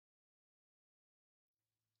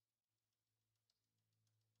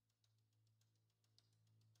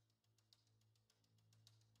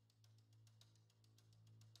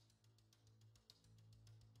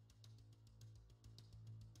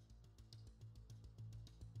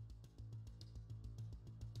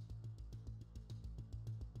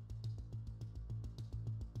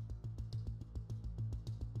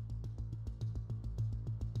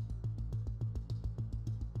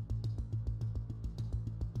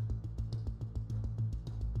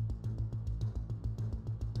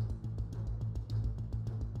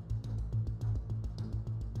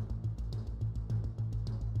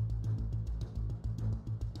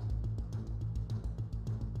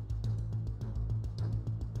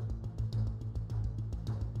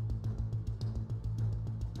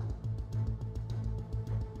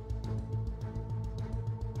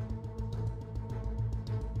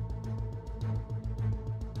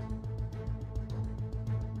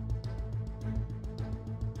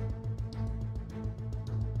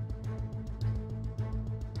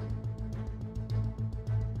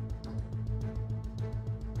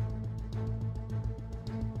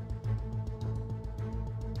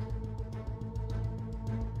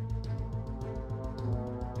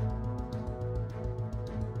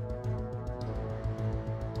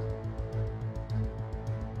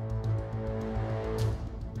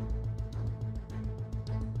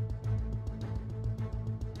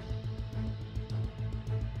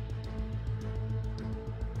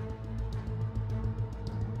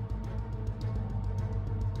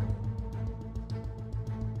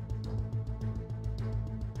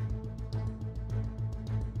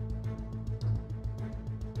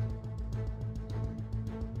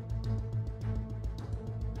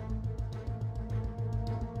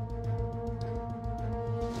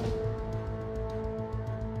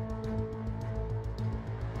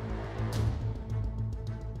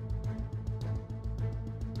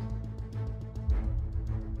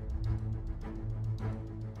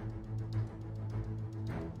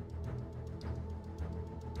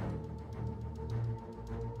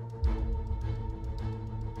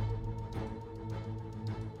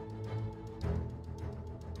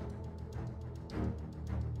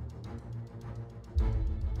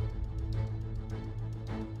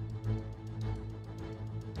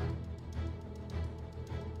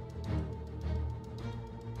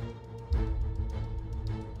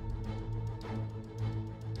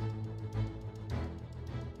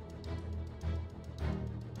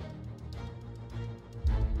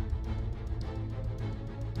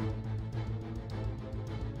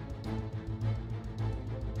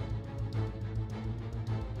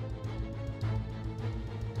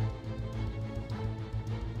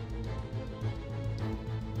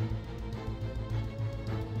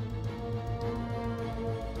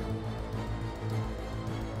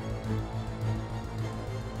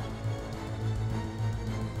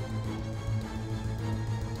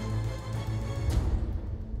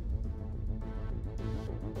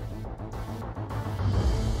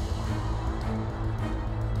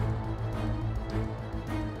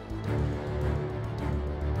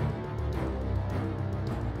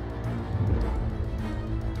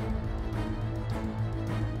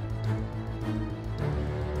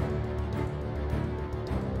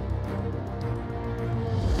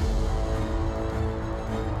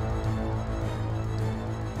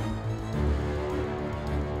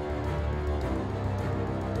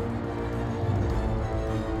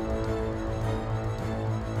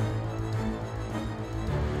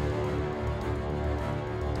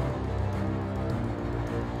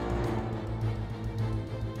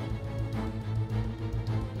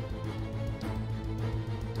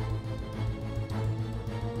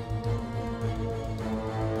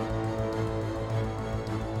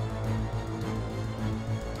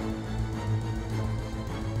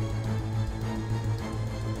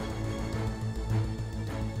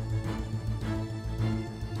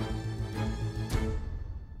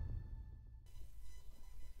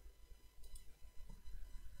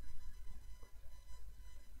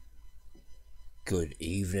Good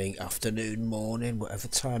evening, afternoon, morning, whatever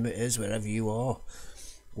time it is, wherever you are.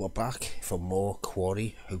 We're back for more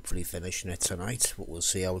Quarry, hopefully finishing it tonight, but we'll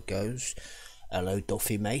see how it goes. Hello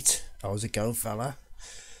Duffy mate, how's it going fella?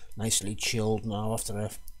 Nicely chilled now after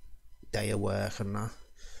a day of work and that.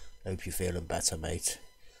 Hope you're feeling better mate.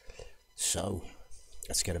 So,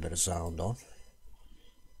 let's get a bit of sound on.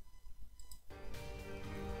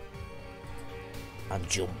 And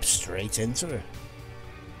jump straight into it.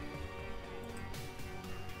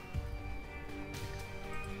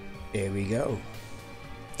 Here we go.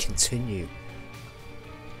 Continue.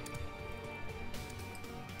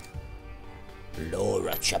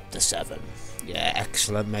 Laura chapter 7. Yeah,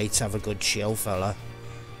 excellent mate, have a good chill fella.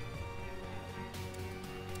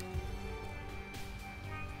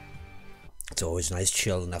 It's always nice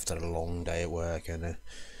chilling after a long day at work, isn't it?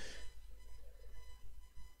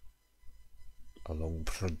 A long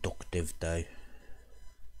productive day.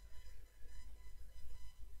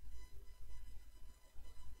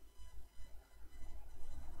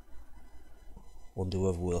 Wonder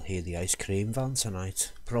whether we'll hear the ice cream van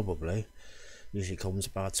tonight. Probably. Usually comes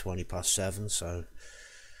about 7:20, so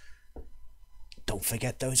don't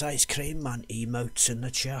forget those ice cream man emotes in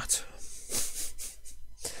the chat.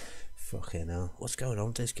 Fucking hell. What's going on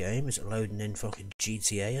with this game? Is it loading in fucking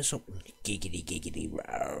GTA or something? Giggity giggity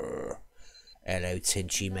row. Hello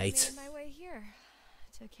Tinchy mate. I made my way here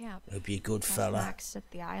to camp. Hope you're good fella. Max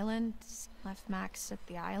at the island. Left Max at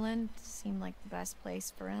the island. Seemed like the best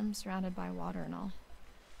place for him, surrounded by water and all.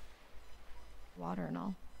 Water and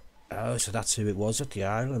all. Oh, so that's who it was at the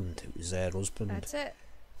island. It was their husband. That's it.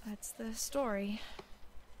 That's the story.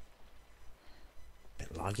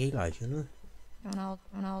 Bit laggy like, isn't it?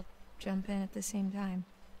 Don't all jump in at the same time.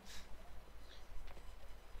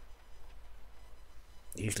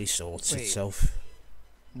 Usually sorts itself.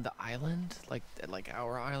 The island? Like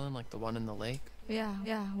our island? Like the one in the lake? Yeah,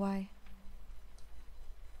 why?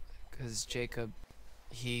 Because Jacob,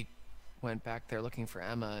 he went back there looking for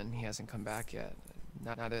Emma and he hasn't come back yet.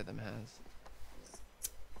 Neither of them has.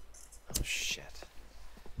 Oh shit.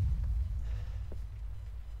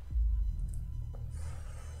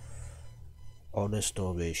 Honest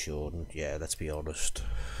or reassuring? Yeah, let's be honest.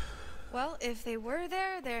 Well, if they were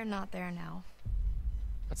there, they're not there now.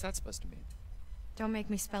 What's that supposed to mean? Don't make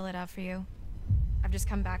me spell it out for you. I've just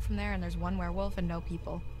come back from there and there's one werewolf and no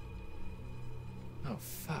people. Oh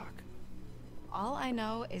fuck. All I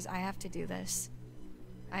know is I have to do this.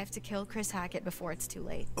 I have to kill Chris Hackett before it's too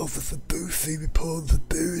late. Over for Boofy, we pulling for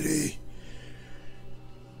booty.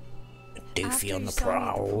 Doofy on the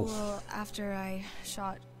prowl. After I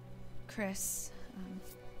shot Chris,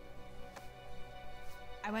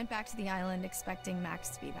 I went back to the island expecting Max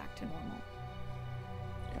to be back to normal.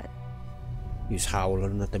 But he's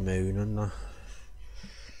howling at the moon and that.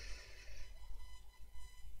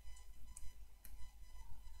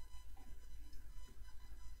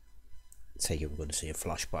 Take it we're going to see a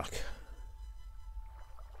flashback.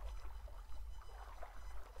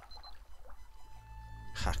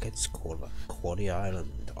 Hackett's Quarry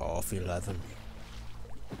Island, off 11.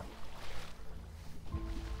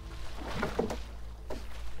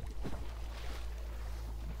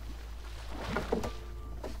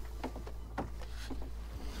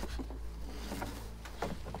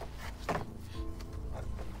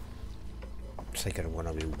 It's like I don't want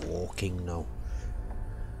to be walking now.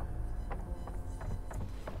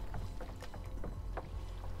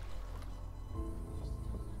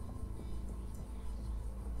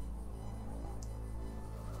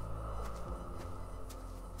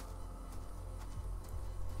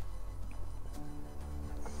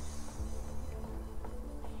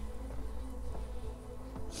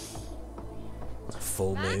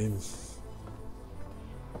 Full moon.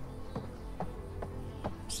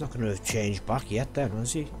 It's not going to have changed back yet then,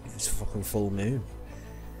 has he? If it's fucking full moon.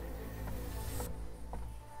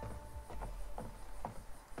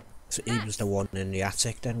 So he was the one in the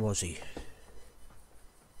attic then, was he?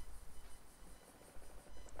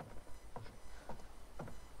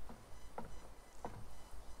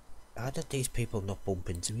 How did these people not bump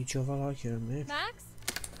into each other like, you know what I mean? Max?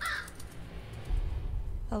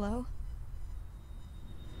 Hello?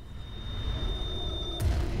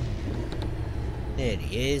 There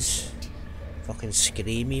he is. Fucking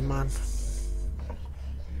screamy man.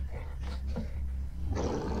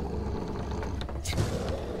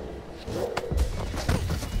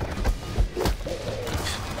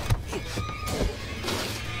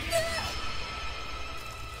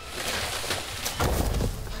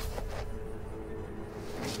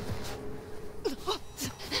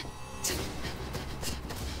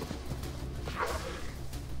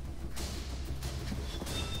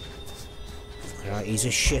 Fucking hell, he's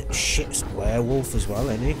a shit werewolf as well,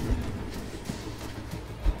 isn't he?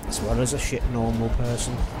 As well as a shit normal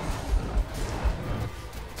person.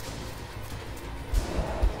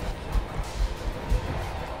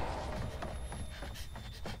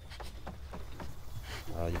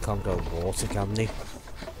 Oh, you can't go water, can you?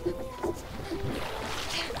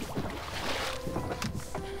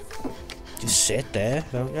 Just sit there,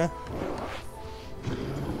 don't you?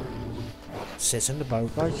 Sit in the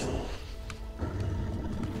boat, like.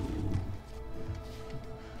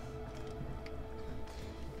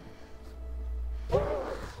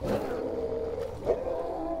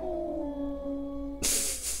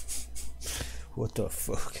 What the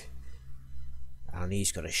fuck? And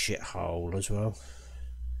he's got a shit hole as well.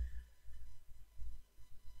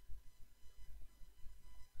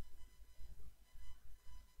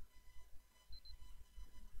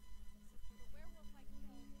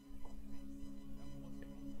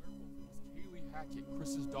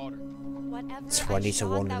 Chris's daughter. Whatever 20 to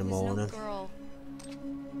 1 in the morning. No girl.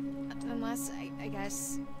 Unless, I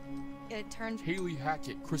guess, it turned... Haley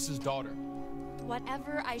Hackett, Chris's daughter.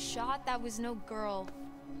 Whatever I shot, that was no girl.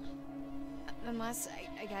 Unless,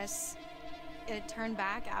 I guess, it turned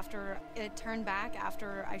back after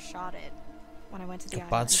I shot it. When I went to the island.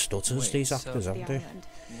 Bad stutters, Wait, these actors, so aren't they?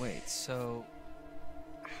 Wait, so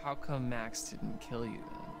how come Max didn't kill you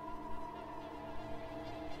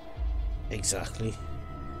then? Exactly.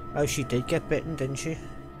 Oh, she did get bitten, didn't she?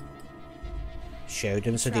 Showed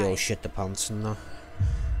him, said he all shit the pants and that.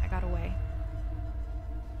 I got away.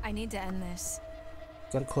 I need to end this.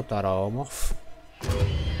 Gotta cut that arm off.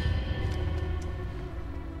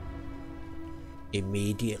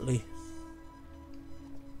 Immediately.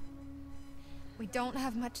 We don't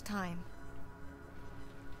have much time.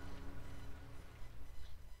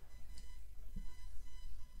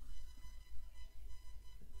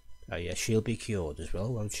 Oh yeah, she'll be cured as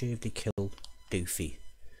well, won't she, if they kill Doofy?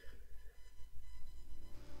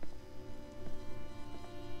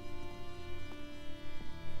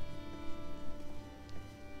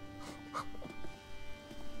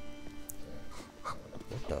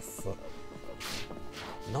 What the fuck?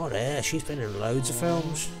 Not her, she's been in loads of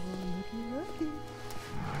films.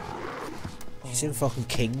 She's in fucking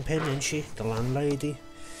Kingpin, isn't she? The landlady.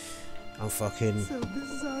 And fucking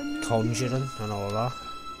Conjuring and all that.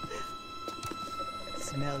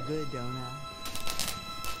 Smell good, don't I?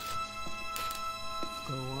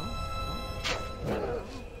 Go on.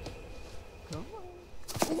 Come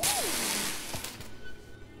on.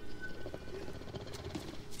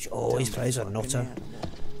 She always plays a nutter.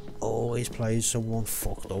 Always plays someone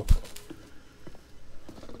fucked up.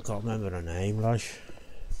 Can't remember her name, like.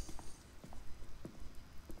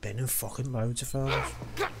 Been in fucking loads of films.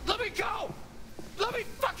 Let me go! Let me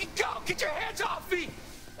fucking go! Get your hands off me!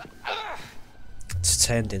 It's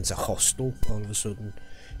turned into hostile all of a sudden.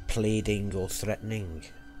 Pleading or threatening.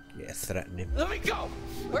 Yeah, threatening. Let me go!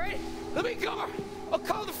 Alright? Let me go! I'll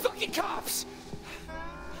call the fucking cops!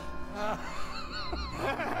 Why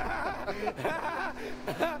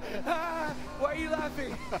are you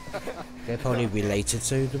laughing? They're probably related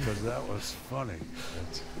to them. Because that was funny.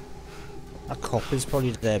 A cop is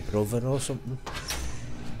probably their brother or something.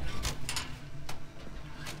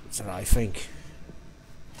 That's what I think.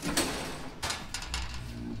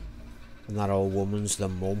 And that old woman's the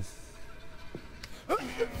mum. Oh,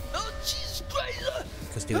 Jesus Christ!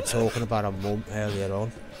 Because they were talking about a mum earlier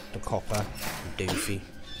on. The copper and Doofy.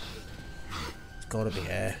 It's gotta be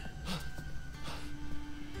her.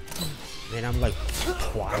 I mean, I'm like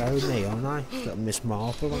Poirot, me, aren't I? Little Miss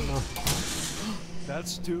Marple and that.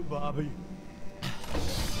 That's too, Bobby.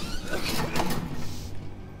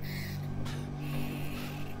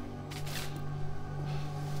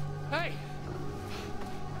 Hey!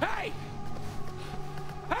 Hey!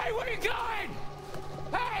 Hey, where you going?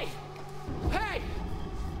 Hey! Hey!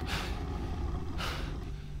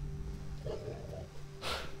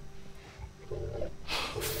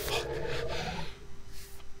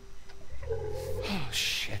 Oh,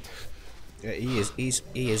 shit. Yeah,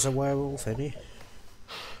 he is a werewolf, isn't he?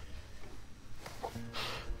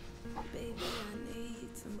 Baby, I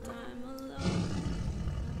need some time alone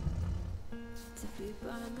to be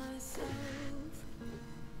by myself.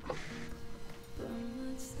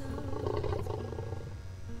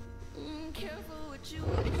 Careful what you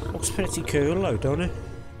Looks pretty cool though, don't it?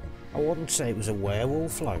 I wouldn't say it was a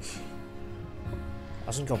werewolf, like.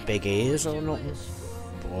 Hasn't got big ears or nothing.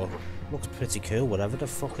 But looks pretty cool, whatever the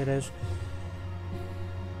fuck it is.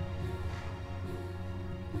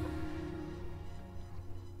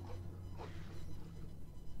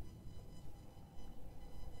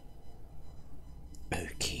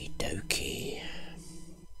 Okie dokie.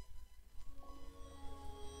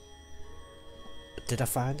 Did I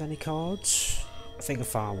find any cards? I think I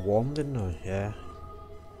found one, didn't I? Yeah.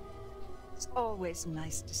 It's always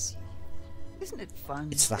nice to see you. Isn't it fun?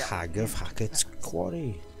 It's the Hag of Hackett's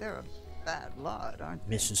Quarry. They're a bad lot, aren't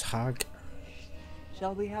they? Mrs. Hag.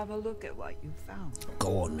 Shall we have a look at what you found?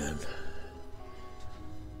 Go on then.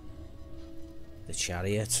 The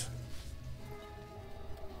chariot.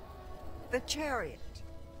 The chariot.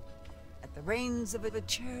 At the reins of a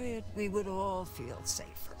chariot, we would all feel safer.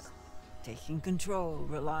 Taking control,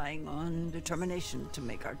 relying on determination to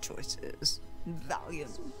make our choices.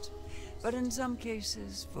 Valiant, but in some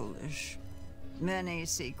cases foolish. Many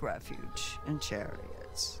seek refuge in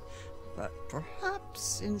chariots, but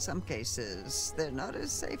perhaps in some cases they're not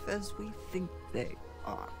as safe as we think they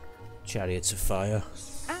are. Chariots of fire.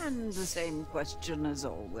 And the same question as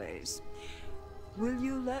always. Will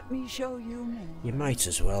you let me show you more? You might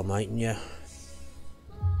as well, mightn't you?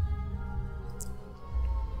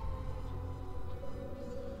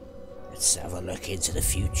 Let's have a look into the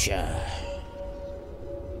future.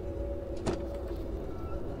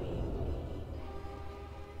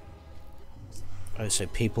 Oh, so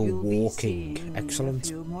people You'll be walking. seeing Excellent. A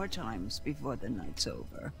few more times before the night's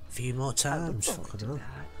over. A few more I look times. forward Fucking to hell.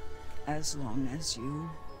 that, as long as you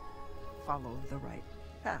follow the right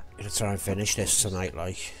path. Gonna try and finish this tonight,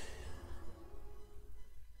 like.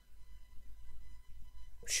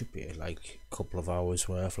 Should be like a couple of hours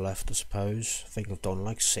worth left, I suppose. I think I've done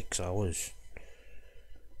like 6 hours.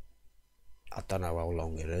 I don't know how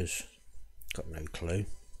long it is. Got no clue.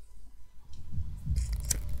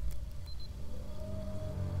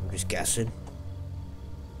 I'm just guessing.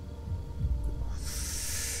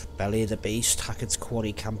 Belly of the Beast, Hackett's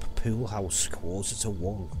Quarry Camp Pool House,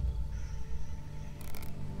 1:45.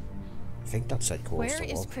 I think that said 1:45. Where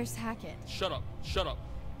is Chris Hackett? Shut up. Shut up.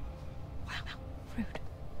 Wow, rude.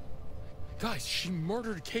 Guys, she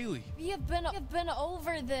murdered Kaylee. We have been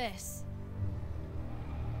over this.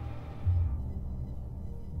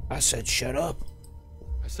 I said shut up.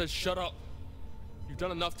 I said shut up. You've done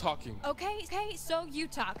enough talking. Okay, so you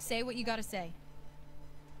talk. Say what you gotta say.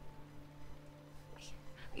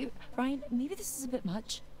 Ryan, maybe this is a bit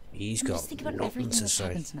much. He's I'm got just thinking about nothing everything to that's say.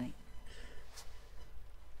 happened tonight.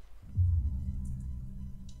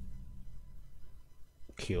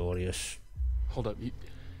 Curious. Hold up.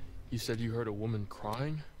 You said you heard a woman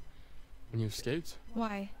crying when you escaped?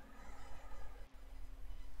 Why?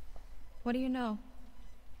 What do you know?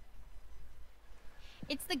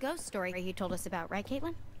 It's the ghost story you told us about, right,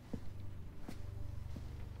 Caitlin?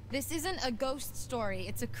 This isn't a ghost story.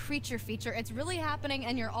 It's a creature feature. It's really happening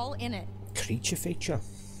and you're all in it. Creature feature.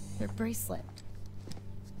 Your bracelet.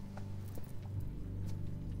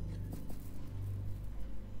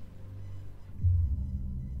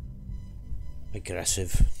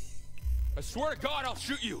 Aggressive. I swear to God, I'll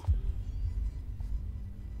shoot you.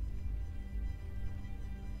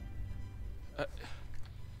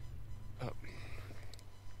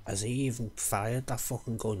 Has he even fired that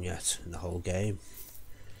fucking gun yet in the whole game?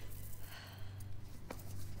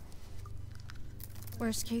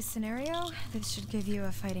 Worst case scenario, this should give you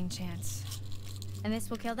a fighting chance. And this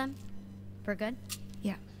will kill them? For good?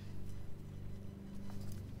 Yeah.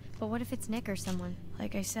 But what if it's Nick or someone?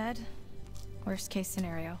 Like I said, worst case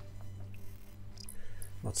scenario.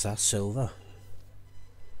 What's that, silver?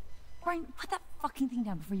 Ryan, put that fucking thing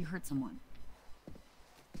down before you hurt someone.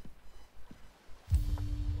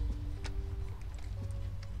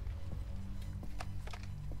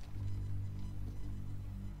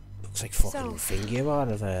 Looks like fucking So, Finger out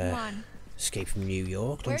of Come on. Escape from New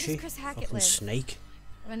York, Where don't does she? Chris Hackett Fucking live? Snake.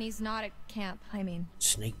 When he's not at camp, I mean.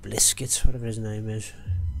 Snake Blisket, whatever his name is.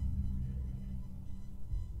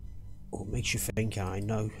 What makes you think I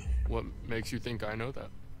know? What makes you think I know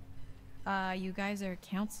that? You guys are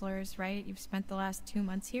counselors, right? You've spent the last 2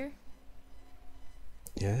 months here?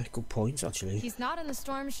 Yeah, good point, actually. He's not in the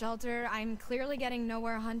storm shelter. I'm clearly getting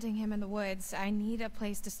nowhere hunting him in the woods. I need a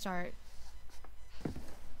place to start.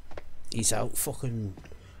 He's out fucking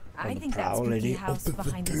I on think the that's prowl, spooky ain't he? house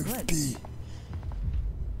behind the woods.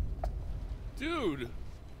 Dude!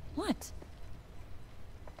 What?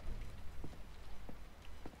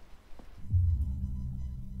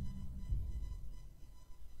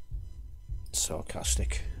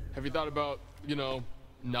 Sarcastic. Have you thought about, you know,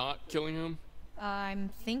 not killing him? I'm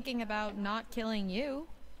thinking about not killing you.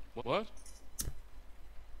 What?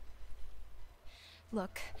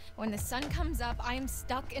 Look, when the sun comes up, I am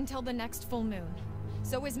stuck until the next full moon.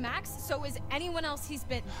 So is Max, so is anyone else he's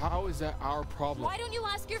bitten. How is that our problem? Why don't you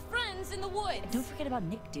ask your friends in the woods? Don't forget about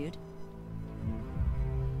Nick, dude.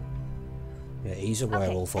 Yeah, he's a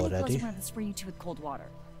werewolf I think already. Glow's gonna spray you two with cold water.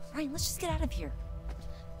 Ryan, let's just get out of here.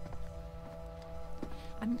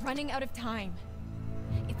 I'm running out of time.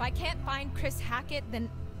 If I can't find Chris Hackett, then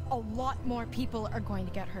a lot more people are going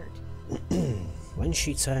to get hurt. When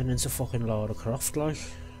she turned into fucking Lara Croft, like?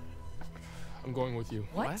 I'm going with you.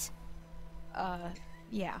 What?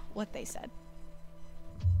 Yeah, what they said.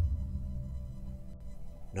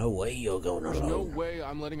 No way you're going alone. There's no way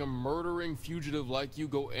I'm letting a murdering fugitive like you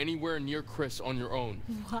go anywhere near Chris on your own.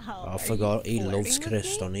 Wow. I forgot he loves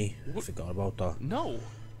Chris, doesn't he? I forgot about that. No.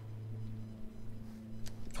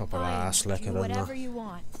 Proper Fine, ass licking do and whatever that. you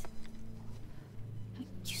want.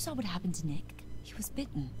 You saw what happened to Nick. He was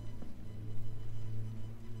bitten.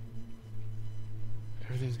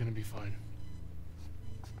 Everything's gonna be fine.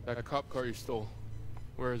 That cop car you stole,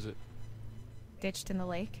 where is it? Ditched in the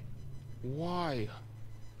lake. Why?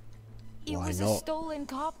 It Why was not? a stolen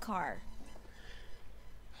cop car.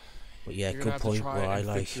 But yeah, You're good gonna have point. to try Why, and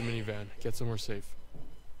like? fix the minivan. Get somewhere safe.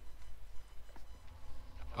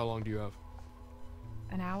 How long do you have?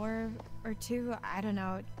 An hour or two? I don't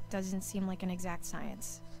know. It doesn't seem like an exact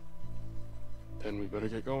science. Then we better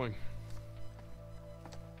get going.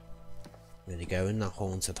 Where they go in that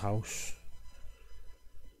haunted house?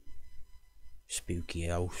 Spooky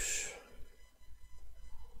house.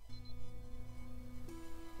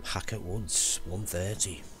 Hackett Woods,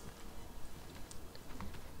 1:30.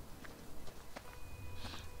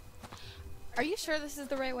 Are you sure this is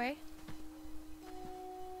the right way?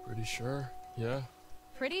 Pretty sure, yeah.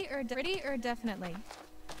 Pretty or definitely?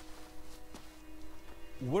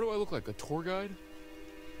 What do I look like, a tour guide?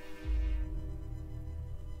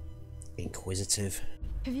 Inquisitive.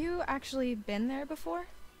 Have you actually been there before?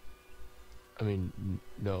 I mean,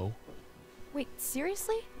 no. Wait,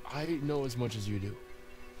 seriously? I know as much as you do.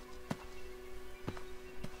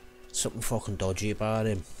 Something fucking dodgy about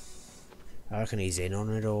him. I reckon he's in on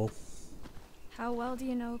it all. How well do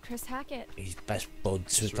you know Chris Hackett? He's best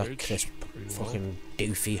buds with that Rich, Chris pretty well. fucking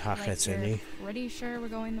doofy Hackett, Like isn't you're he? pretty sure we're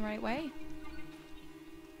going the right way?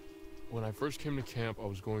 When I first came to camp, I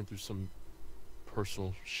was going through some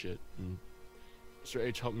personal shit, and Mr.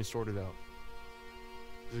 H helped me sort it out.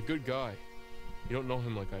 He's a good guy. You don't know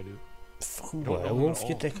him like I do. Fucking Don't know him werewolf, at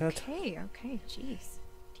you all. dickhead. Okay, jeez.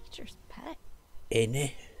 Teacher's pet. Innit? Why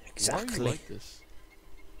are Exactly. you like this?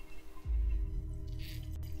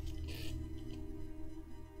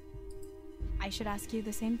 I should ask you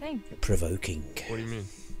the same thing. Provoking. What do you mean?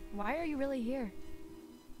 Why are you really here?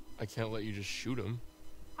 I can't let you just shoot him.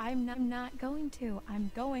 I'm not going to.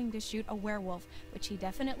 I'm going to shoot a werewolf, which he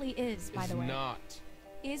definitely is, by It's the way. not.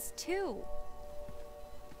 Is too.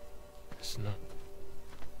 It's not.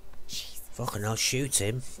 Fucking I'll shoot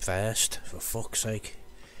him first, for fuck's sake.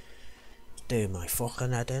 Do my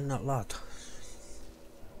fucking head in, that lad.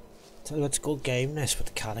 Tell you what, it's a good game this, but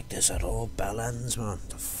the characters are all bellends, man.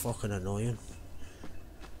 They're fucking annoying.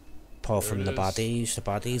 Apart There from it the is. baddies. The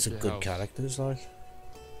baddies are Your good house. characters, like.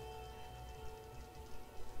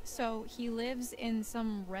 So he lives in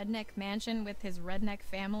some redneck mansion with his redneck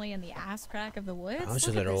family in the ass crack of the woods? How's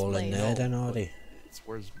Look it at they're this all in place. there then, are they? It's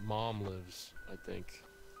where his mom lives, I think.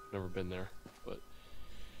 Never been there, but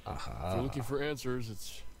if Aha. you're looking for answers,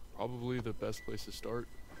 it's probably the best place to start.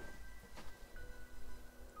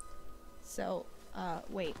 So,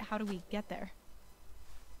 wait, how do we get there?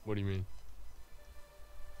 What do you mean?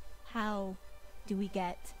 How do we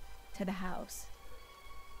get to the house?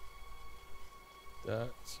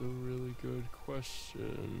 That's a really good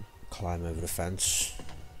question. Climb over the fence.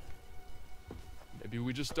 Maybe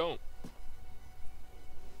we just don't.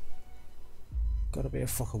 Gotta be a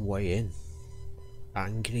fucking way in.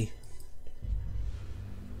 Angry.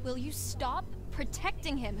 Will you stop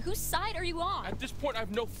protecting him? Whose side are you on? At this point, I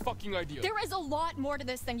have no fucking idea. There is a lot more to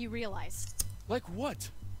this than you realize. Like what?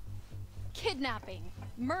 Kidnapping,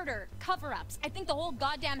 murder, cover-ups. I think the whole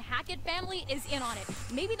goddamn Hackett family is in on it.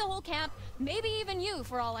 Maybe the whole camp, maybe even you,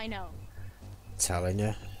 for all I know. Telling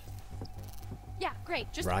you. Yeah,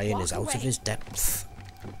 great. Just Ryan walk is out away. of his depth.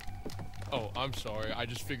 Oh, I'm sorry. I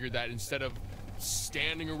just figured that instead of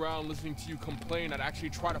standing around listening to you complain, I'd actually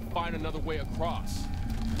try to find another way across.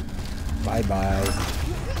 Bye bye.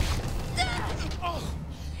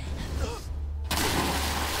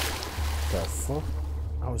 The fuck?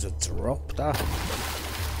 That was a drop, that.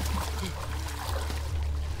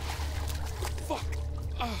 Fuck!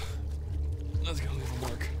 That's gonna leave a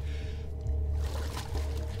mark.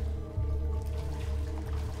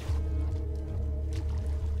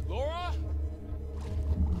 Laura?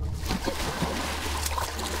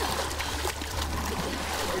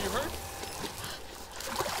 Are you hurt?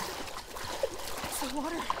 It's the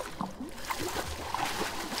water.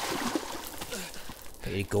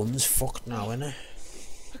 But your gun's fucked now, innit?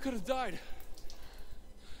 I could have died.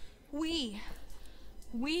 We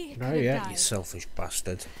We could Oh have yeah, died, you selfish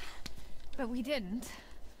bastard. but we didn't.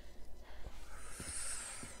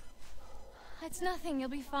 It's nothing, you'll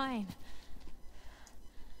be fine.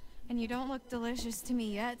 And you don't look delicious to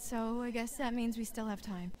me yet, so I guess that means we still have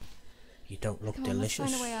time. You don't look Come on, let's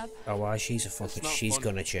delicious. find a way up. Oh, why? She's a fucking. not She's funny.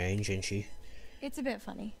 gonna change, isn't she? It's a bit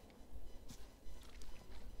funny.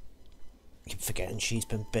 Keep forgetting she's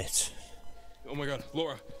been bit. Oh my god,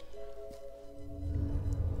 Laura.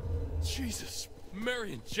 Jesus,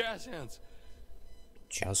 Marion, jazz hands.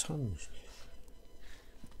 Jazz hands.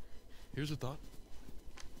 Here's a thought.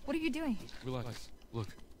 What are you doing? Relax. Look.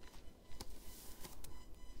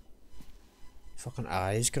 Fucking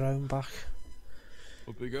eyes growing back.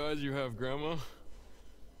 What big eyes you have, Grandma.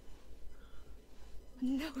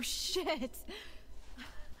 No shit.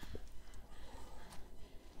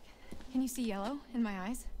 Can you see yellow in my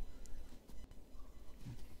eyes?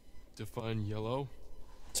 Define yellow.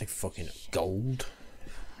 It's like fucking gold.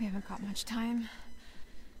 We haven't got much time.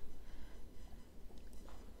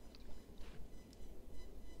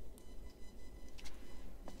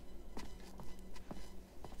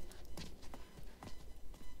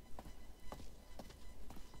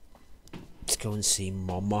 Let's go and see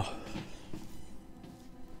Mama.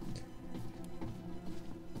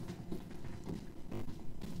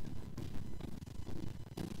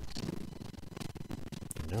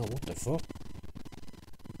 No, what the fuck?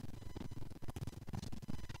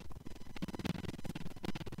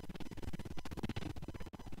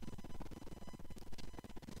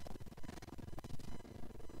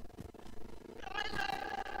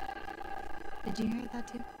 Did you hear that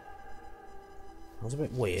too? That was a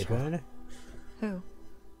bit weird, wasn't it? Who?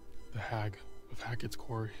 The hag of Hackett's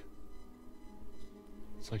Quarry.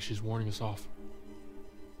 It's like she's warning us off.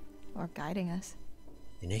 Or guiding us.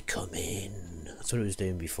 And it come in. That's what it was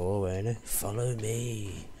doing before, wasn't it? Follow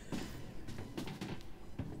me.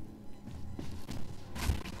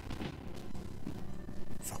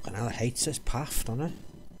 Fucking hell, it hates this path, doesn't it?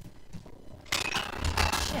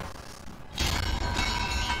 Shit.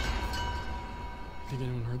 Think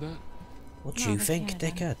anyone heard that? What do No, you they think, can't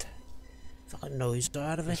have done. dickhead? Fucking noise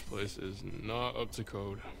out of This it. place is not up to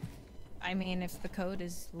code. I mean, if the code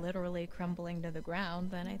is literally crumbling to the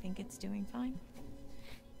ground, then I think it's doing fine.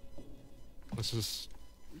 Let's just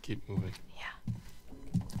keep moving. Yeah.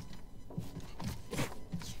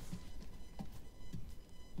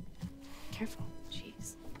 Careful.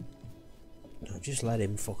 Jeez. No, just let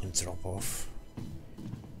him fucking drop off.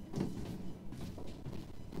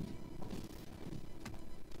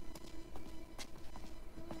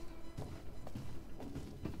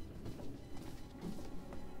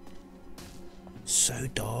 So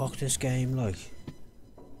dark, this game, like.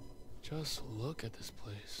 Just look at this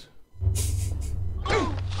place.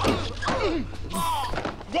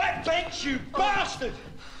 Wet bench, you bastard!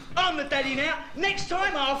 I'm the daddy now. Next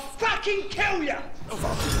time I'll fucking kill you!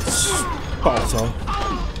 Spot on.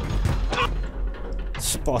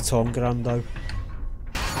 Spot on, Grando.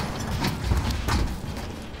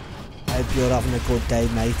 I hope you're having a good day,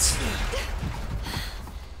 mate.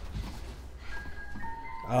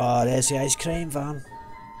 Oh, there's the ice cream van.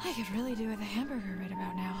 I could really do with a hamburger right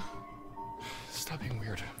about now. Stop being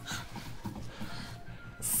weird.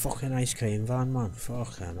 Fucking ice cream van, man.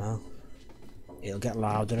 Fucking hell. It'll get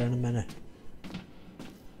louder in a minute.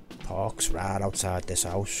 Park's right outside this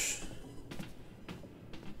house.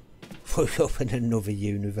 We're up in another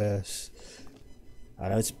universe. I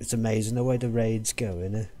know, it's amazing the way the raids go,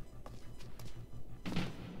 innit?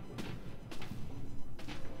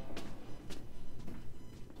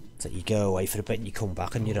 It's like you go away for a bit and you come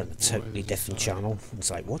back and you're on a totally different channel.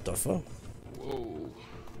 It's like, what the fuck? Whoa.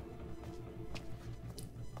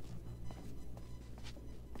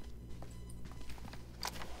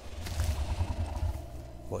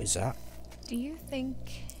 What is that? Do you think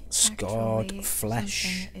Scarred actually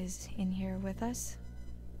flesh. something is in here with us?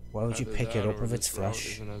 Why would you Either pick that it up or if it's this route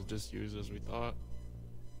flesh? Isn't as disused as we thought.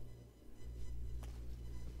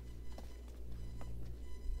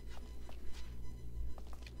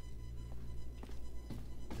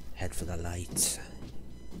 Head for the light.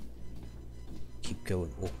 Keep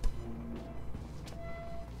going up.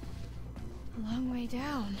 A long way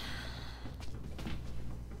down.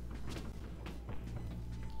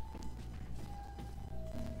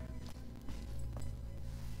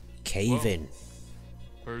 Cave in.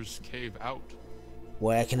 Where's cave out?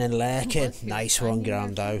 Working and lurking. Look, you're Nice one, finding your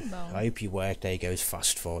Grando. kingdom. I hope your work day goes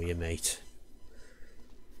fast for you, mate.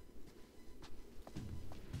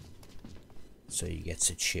 So you get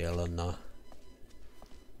to chill and that.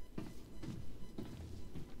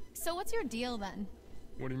 So what's your deal then?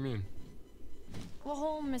 What do you mean? The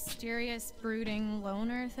whole mysterious, brooding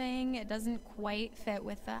loner thing, it doesn't quite fit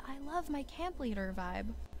with the I love my camp leader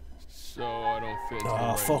vibe. So I don't fit into the Oh,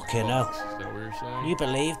 right fucking box. hell. Is that what you're saying? Can you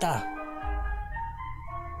believe that?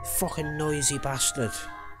 Fucking noisy bastard.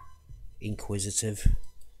 Inquisitive.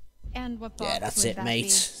 And what box Yeah, that's would it, that mate. be?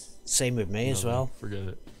 Same with me as well. Forget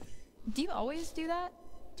it. Do you always do that?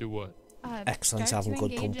 Do what? Excellent Start having to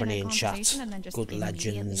good engage in company a and chat. conversation and then just Good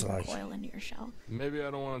legends, immediately like. recoil into your shell. Maybe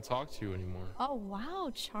I don't want to talk to you anymore. Oh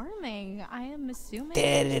wow, charming. I am assuming.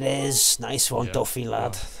 There it is. Nice one, Yeah. Duffy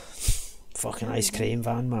lad. Fucking ice cream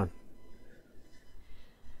van, man.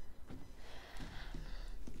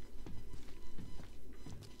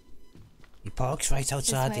 He parks right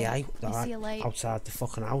outside the way. I see a light. outside the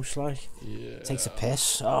fucking house, like. Yeah. Takes a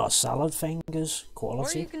piss. Oh, salad fingers. Or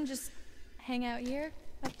Quality. you can just hang out here.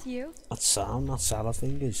 Up to you. That's sound, not salad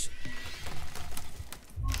fingers.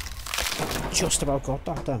 Just about got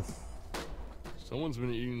that then. Someone's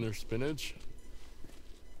been eating their spinach.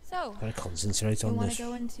 So, Gotta concentrate you on want this. to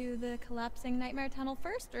go into the collapsing nightmare tunnel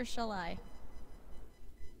first, or shall I?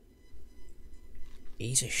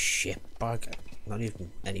 He's a shitbag. Not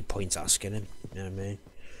even any point asking him, you know what I mean?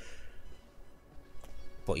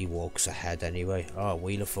 But he walks ahead anyway. Oh,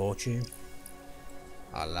 Wheel of Fortune.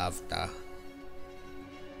 I love that.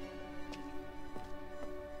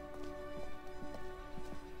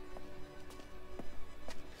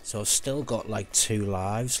 So I've still got like 2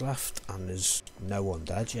 lives left and there's no one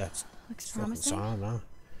dead yet. Looks Fucking promising. sound now.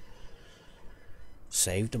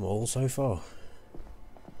 Saved them all so far.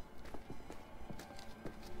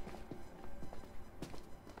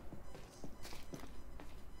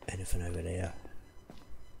 Anything over there?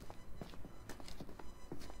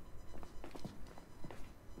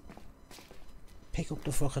 Pick up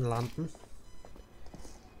the fucking lantern.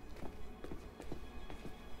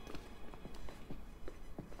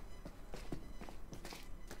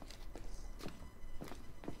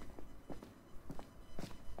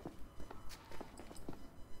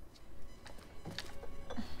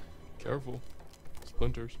 Careful.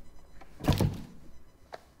 Splinters.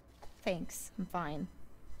 Thanks, I'm fine.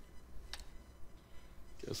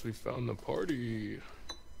 Guess we found the party.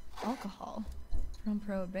 Alcohol. From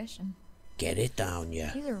Prohibition. Get it down,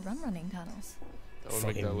 yeah. These are rum-running tunnels. That would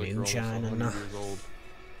make Fucking that liquor almost moonshine and 100 that. years old.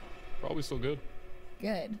 Probably still good.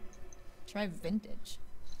 Good. Try vintage.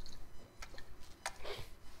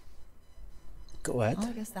 Go ahead. Oh,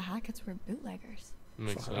 I guess the Hacketts were bootleggers.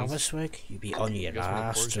 Makes Fucking have a sense. swig. You'd be on your Guess my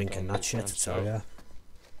ass Quarry's drinking down that to shit, I times tell out. ya.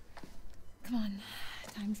 Come on,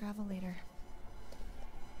 time travel later.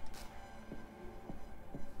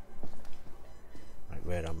 Right,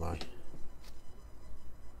 where am I?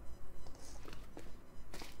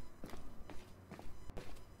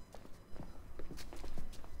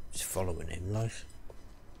 Just following him, like.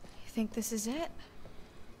 You think this is it?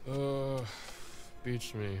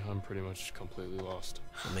 Beats me. I'm pretty much completely lost.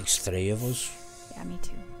 That makes 3 of us. Yeah, me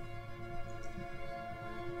too.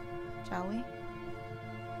 Shall we?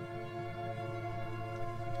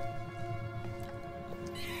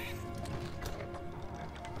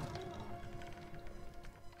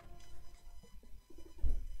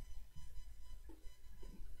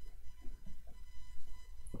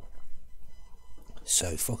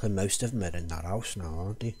 So fucking most of them are in that house now,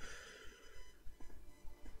 aren't they?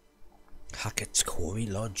 Hackett's Quarry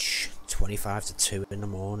Lodge, 25 to 2 in the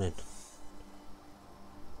morning.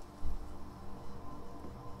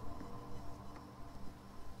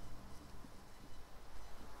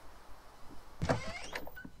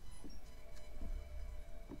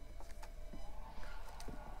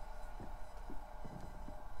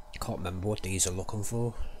 Can't remember what these are looking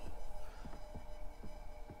for.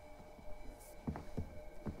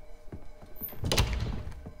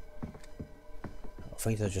 I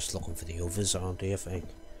think they're just looking for the others, aren't they, I think?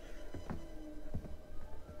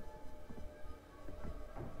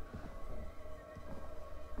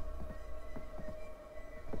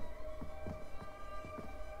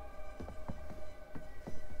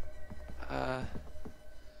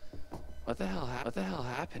 What the hell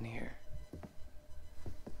happened here?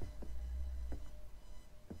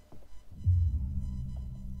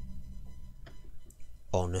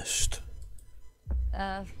 Honest.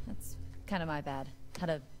 That's kind of my bad. Had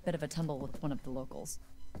a bit of a tumble with one of the locals.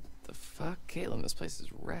 The fuck? Caitlin, this place is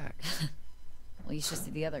wrecked. Well, you should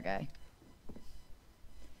see the other guy.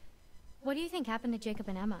 What do you think happened to Jacob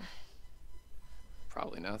and Emma?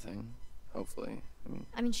 Probably nothing. Hopefully.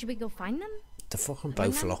 I mean, should we go find them? They're fucking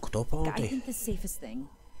both locked up, aren't I they? think the safest thing,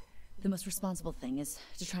 the most responsible thing, is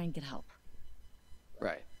to try and get help.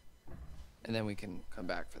 Right. And then we can come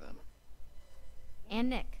back for them. And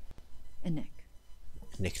Nick. And Nick.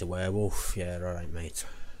 Nick the werewolf. Yeah, alright, mate.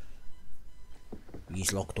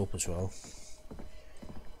 He's locked up as well.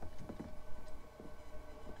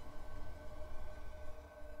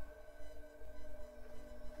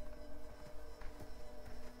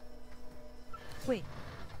 Wait.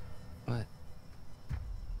 What?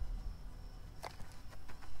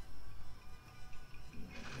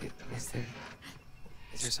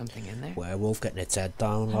 Is there something in there? Werewolf getting its head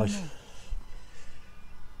down, like.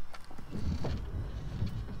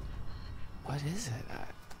 What is it?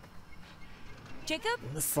 Jacob?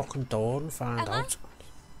 Open the fucking door and find Emma? out.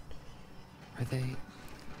 Are they...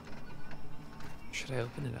 Should I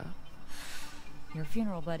open it up? Your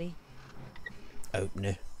funeral, buddy. Open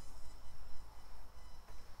it.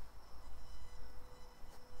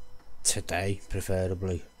 Today,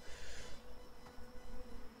 preferably.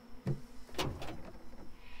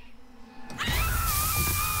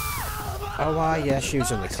 Oh, yeah, she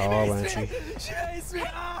was in the car, wasn't she? Hey, it's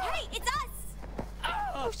us!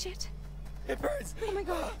 Oh shit. It burns. Oh my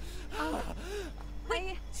god.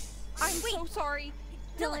 I'm so sorry.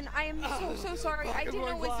 Dylan, I am so sorry. I didn't know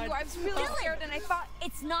it was you. I was really scared and I thought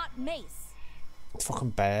It's not mace. It's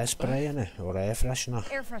fucking bear spray, innit? Or air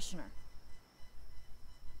freshener. Air freshener.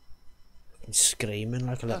 Fucking screaming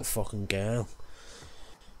like a little fucking girl.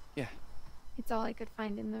 Yeah. it's all I could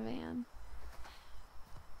find in the van.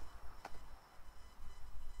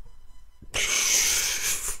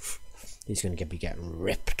 He's gonna be getting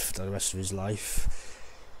ripped for the rest of his life.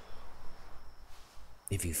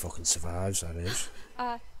 If he fucking survives, that is.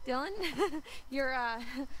 Dylan, you're Yeah,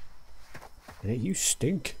 you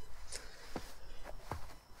stink.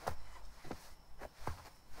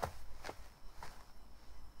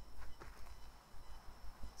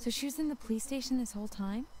 So she was in the police station this whole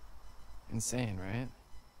time? Insane, right?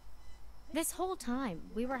 This whole time,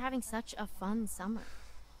 we were having such a fun summer.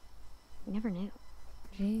 We never knew.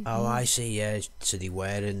 Jeez. Oh, I see, yeah. So they were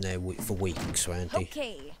in there for weeks, weren't they?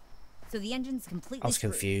 Okay. So the engine's completely I was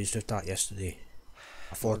screwed. confused with that yesterday.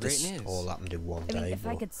 I thought Well, great this news. all happened in one I mean, day, if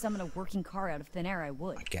I but could summon a working car out of thin air, I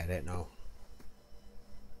would. I get it now.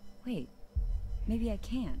 Wait. Maybe I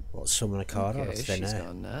can. What, summon a car out Okay, of thin she's air?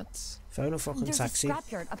 gone nuts. Phone a fucking There's taxi. a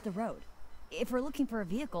scrapyard up the road. If we're looking for a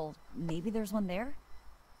vehicle, maybe there's one there?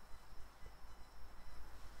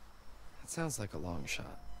 That sounds like a long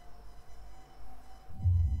shot.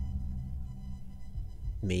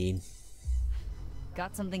 Mean.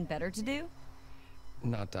 Got something better to do?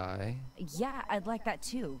 Not die. Yeah, I'd like that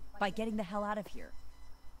too. By getting the hell out of here.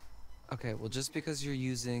 Okay, well, just because you're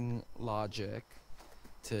using logic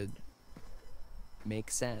to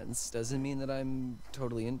make sense doesn't mean that I'm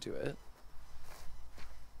totally into it.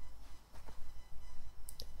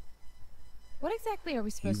 What exactly are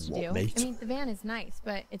we supposed to what, do? mate? I mean, the van is nice,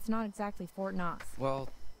 but it's not exactly Fort Knox. Well,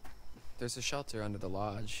 there's a shelter under the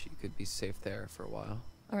lodge. You could be safe there for a while.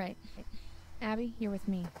 All right. Abby, you're with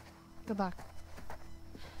me. Good luck.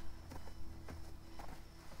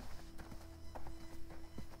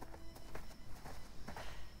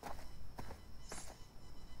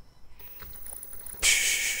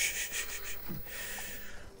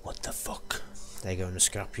 What the fuck? They go in the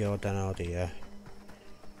scrapyard then, are they? Yeah.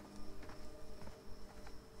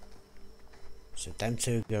 So them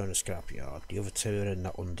two go in the scrapyard. The other two are in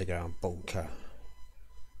the underground bunker.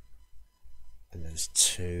 And there's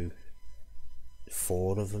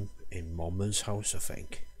four of them in Mama's house, I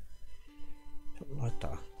think. Something like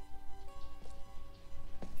that.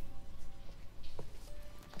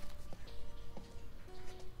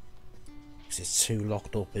 Because it's two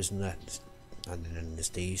locked up, isn't it? And then there's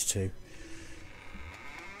these two.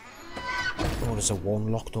 Or there's a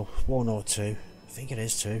one locked up. One or two. I think it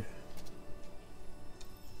is two.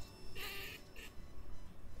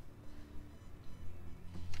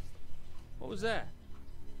 What was that?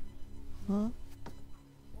 Huh?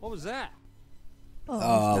 What was that?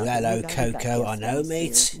 Oh, it's not hello, good. I got Coco. I guests know, mate.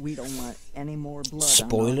 downstairs. We don't want any more blood.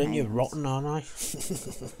 Spoiling on you our hands. rotten, aren't I?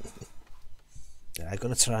 Yeah, I'm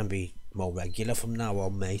gonna try and be more regular from now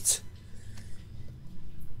on, mate.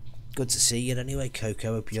 Good to see you anyway,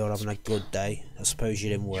 Coco. Hope you're having a good day. I suppose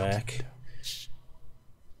you're in work.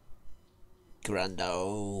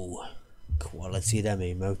 Grando. Quality them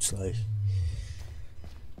emotes, like.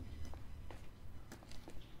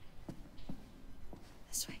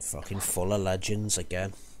 This way. Fucking full of legends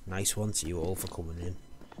again. Nice one to you all for coming in.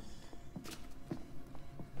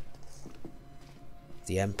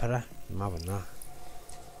 The Emperor, I'm having that.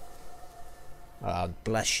 Ah,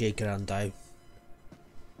 bless you, Grando.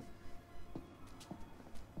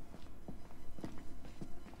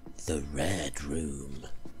 The Red Room.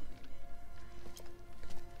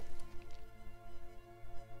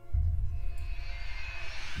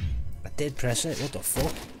 did press it. What the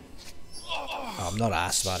fuck? Oh, I'm not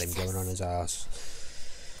asked about him going on his ass.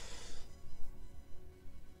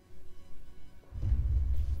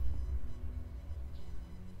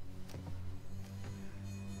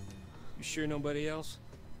 You sure nobody else?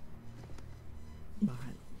 No.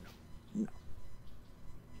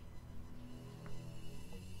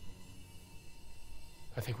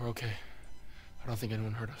 I think we're okay. I don't think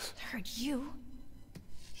anyone hurt us. Hurt you?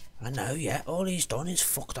 I know, yeah. All he's done is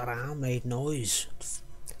fucked around, made noise.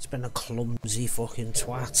 It's been a clumsy fucking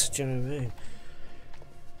twat. Do you know what I mean?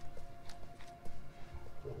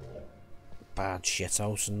 Bad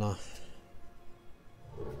shithouse and that.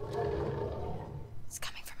 It's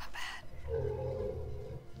coming from a bed.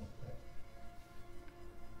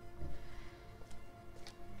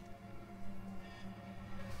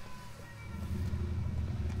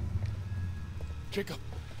 Jacob.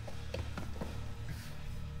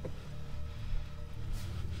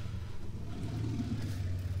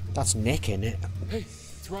 That's Nick, innit? Hey,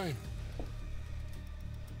 it's Ryan.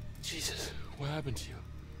 Jesus, what happened to you?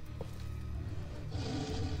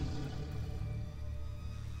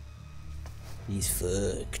 He's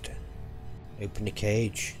fucked. Open the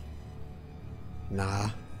cage. Nah,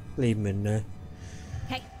 leave him in there.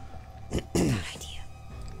 Hey. Bad idea.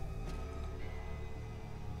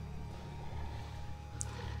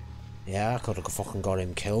 Yeah, I could have fucking got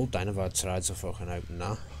him killed then if I'd tried to fucking open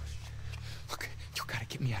that. Look, you gotta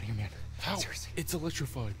get me out of here, man. How? Seriously. It's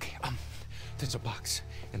electrified. Okay, there's a box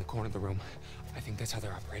in the corner of the room. I think that's how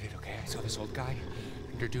they're operated, okay? I saw this old guy,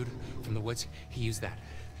 older dude from the woods. He used that.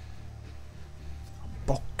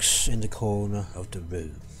 Box in the corner of the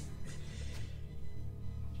room.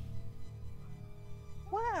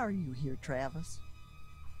 Why are you here, Travis?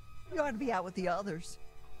 You ought to be out with the others.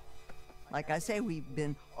 Like I say, we've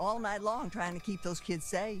been all night long trying to keep those kids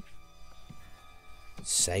safe.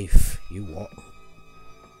 Safe? You what?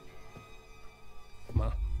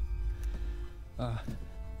 Ma.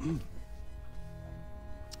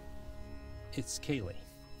 It's Kaylee.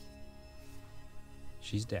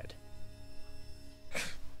 She's dead.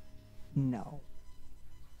 No.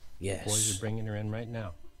 Yes. Boys are bringing her in right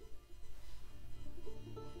now.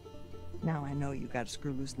 Now I know you got to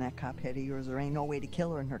screw loose in that cop head of yours. There ain't no way to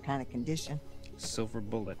kill her in her kind of condition. Silver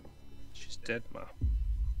bullet. She's dead, Ma.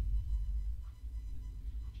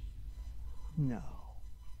 No.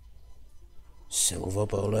 Silver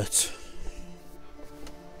bullet.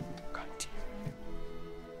 God damn.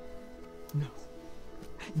 No.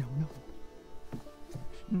 No, no.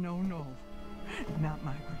 No, no. Not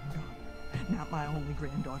my granddaughter. Not my only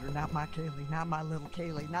granddaughter. Not my Kaylee. Not my little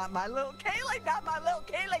Kaylee. Not my little Kaylee. Not my little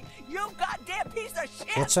Kaylee. You goddamn piece of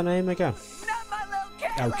shit. What's her name again? Not my little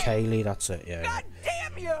Kaylee. Oh, Kaylee, that's it, yeah. God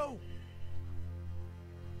damn you.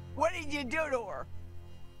 What did you do to her?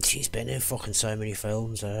 She's been in fucking so many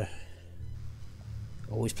films,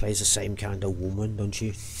 always plays the same kind of woman, don't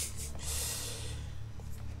she?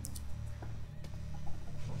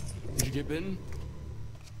 Did you get bitten?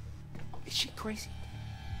 Is she crazy?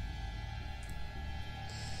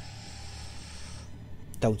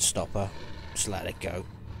 Don't stop her. Just let it go.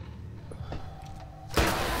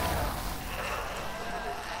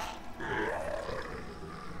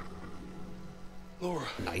 Laura.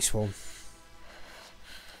 Nice one.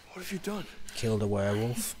 What have you done? Killed a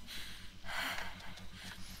werewolf.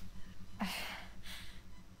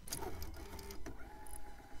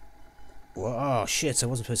 What? Oh shit, I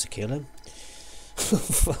wasn't supposed to kill him.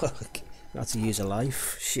 Fuck. Not to use a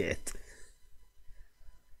life. Shit.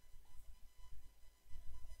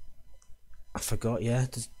 I forgot, yeah.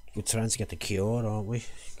 We're trying to get the cure, aren't we?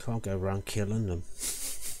 Can't go around killing them.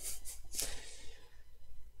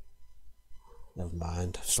 Never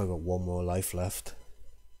mind, I've still got one more life left.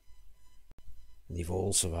 And they've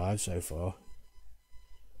all survived so far.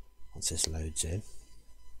 Once this loads in.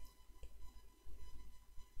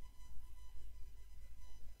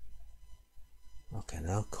 Okay,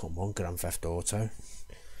 now, come on, Grand Theft Auto.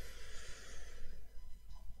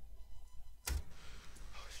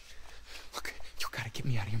 Look, you gotta get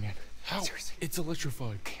me out of here, man. How? Seriously. It's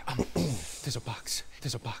electrified. Okay, there's a box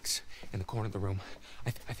in the corner of the room.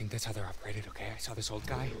 I think that's how they're operated, okay? I saw this old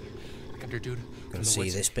guy, like older dude from Gonna the see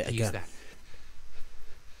woods. this bit He used again. that.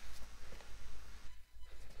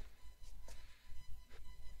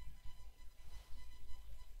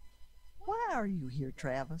 Why are you here,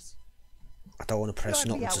 Travis? I don't want to press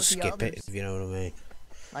You ought to be nothing out to with the skip it, others. if you know what I mean.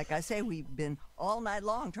 Like I say, we've been all night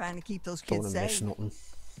long trying to keep those Don't kids want to miss safe. nothing.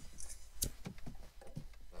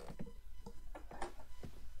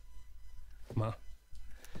 Ma.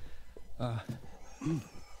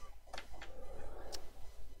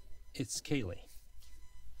 It's Kaylee.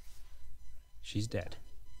 She's dead.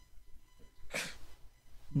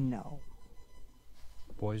 No.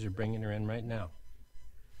 The boys are bringing her in right now.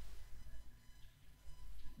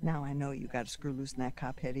 Now I know you got to screw loose in that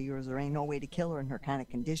cop head of yours. There ain't no way to kill her in her kind of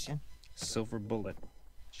condition. Silver bullet.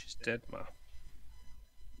 She's dead, Ma.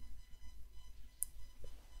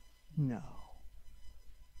 No.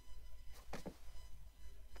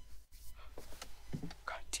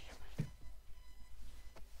 God damn it.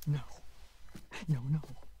 No. No, no.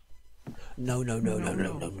 No, no, no, no,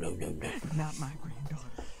 no, no, no, no, no. Not my granddaughter.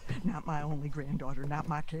 Not my only granddaughter. Not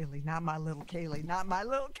my Kaylee. Not my little Kaylee. Not my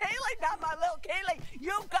little Kaylee. Not my little Kaylee.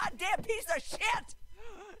 You goddamn piece of shit.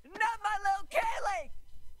 Not my little Kaylee.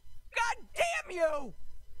 God damn you.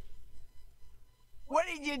 What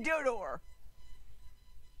did you do to her?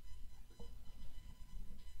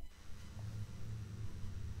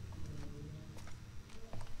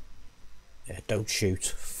 Yeah, don't shoot.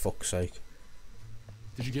 Fuck's sake.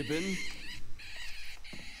 Did you get bitten?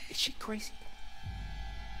 Is she crazy?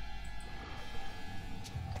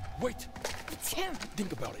 Wait! It's him!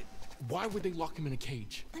 Think about it. Why would they lock him in a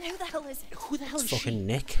cage? And who the hell is it? Who the hell It's is she? fucking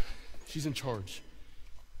Nick. She's in charge.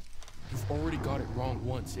 You've already got it wrong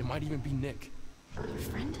once. It might even be Nick. Your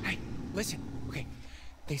friend? Hey, listen. Okay,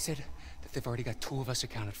 they said that they've already got 2 of us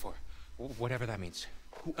accounted for. Whatever that means.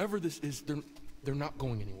 Whoever this is, they're not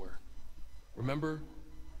going anywhere. Remember?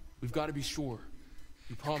 We've got to be sure.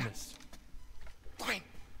 You promised. Brian!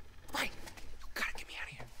 Brian! You gotta get me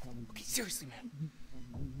out of here. Okay, seriously, man.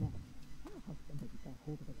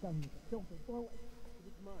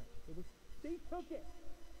 They took it!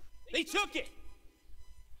 They took it!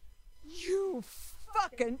 You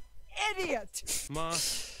fucking idiot! Ma.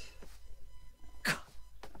 God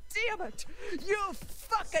damn it! You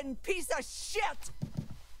fucking piece of shit!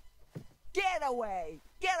 Get away!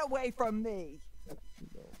 Get away from me! They're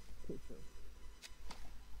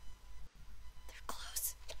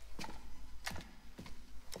close.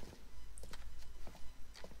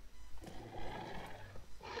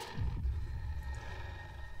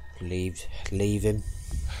 Leave him.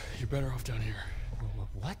 You're better off down here.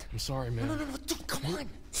 What? I'm sorry, man. No, dude, come on.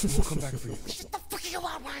 We'll come back for you. Shut the fuck you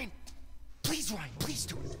out, Ryan. Please, Ryan, please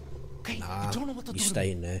do it. Okay? Nah, you don't know what to do. you're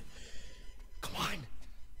staying there. Come on. You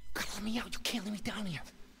gotta let me out. You can't leave me down here.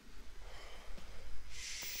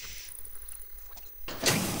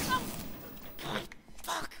 Oh,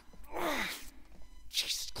 fuck.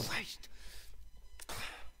 Jesus Christ.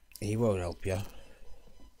 He won't help you.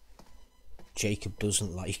 Jacob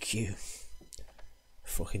doesn't like you.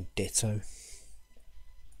 Fucking ditto.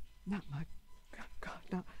 Not my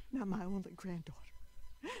God, not my only granddaughter.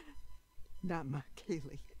 Not my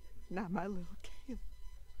Kaylee. Not my little Kaylee.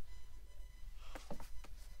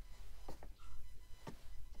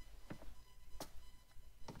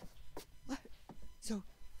 What? So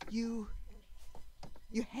you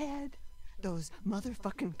had those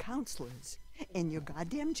motherfucking counselors in your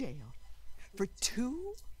goddamn jail for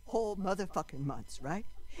 2 whole motherfucking months, right?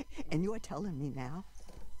 And you are telling me now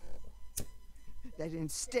that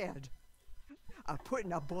instead of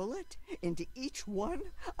putting a bullet into each one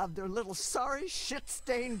of their little sorry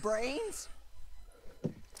shit-stained brains,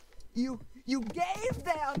 you gave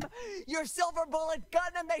them your silver bullet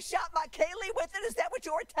gun and they shot my Kaylee with it? Is that what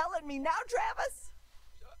you're telling me now, Travis?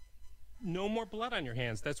 No more blood on your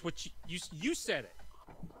hands. That's what you said it.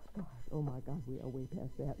 Oh my God, we are way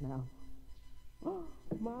past that now.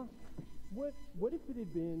 Ma, what if it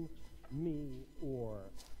had been me or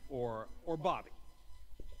Bobby?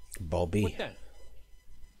 Bobby. What then?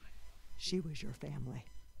 She was your family.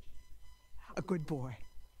 A good boy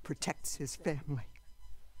protects his family.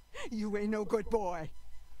 You ain't no good boy.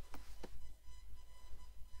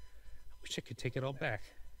 I wish I could take it all back.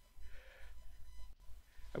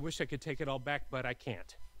 But I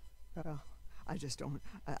can't. Well, I just don't.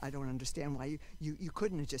 I don't understand why you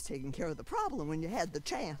couldn't have just taken care of the problem when you had the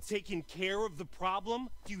chance. Taking care of the problem?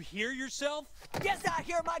 Do you hear yourself? Yes, I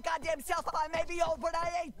hear my goddamn self. I may be old, but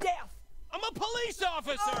I ain't deaf. I'm a police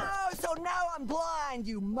officer! Oh, so now I'm blind,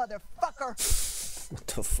 you motherfucker. What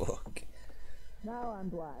the fuck? Now I'm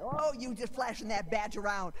blind. Oh, you just flashing that badge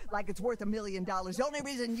around like it's worth $1 million. The only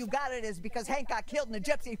reason you got it is because Hank got killed in a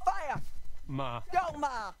gypsy fire. Ma. Don't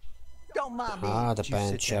ma. Don't ma me. Ah, the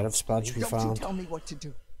banned sheriff's badge we Don't found. you tell me what to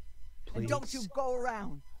do. And don't you go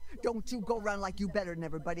around. Don't you go around like you better than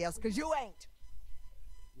everybody else, because you ain't.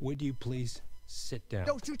 Would you please sit down?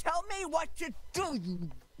 Don't you tell me what to do, you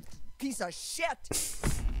piece of shit.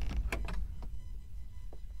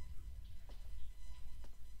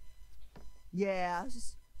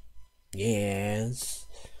 Yes. Yes.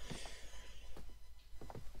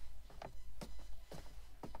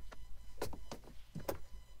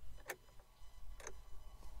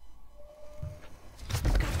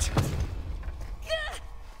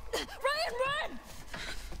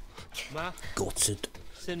 sponsored.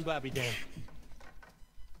 Send Bobby down.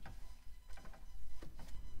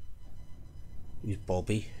 Who's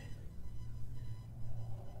Bobby?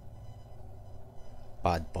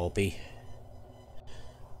 Bad Bobby.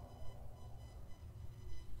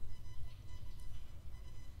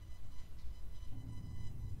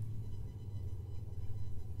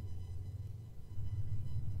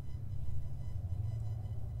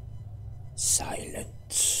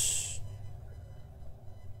 Silence.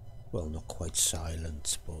 Well, not quite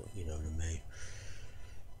silence, but you know what I mean.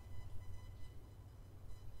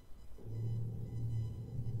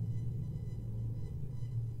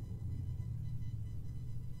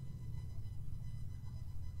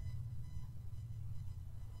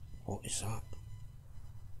 What is that?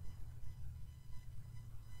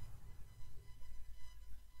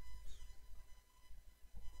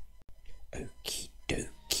 Okie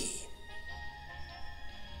dokie.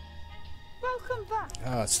 Welcome back.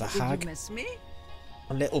 Oh, it's the Did hag. you miss me?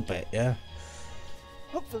 A little bit, yeah.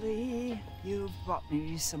 Hopefully, you've brought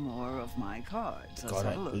me some more of my cards. Let's Got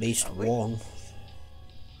have a look, at least shall we? one.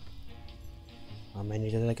 How many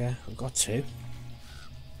did I get? I got 2.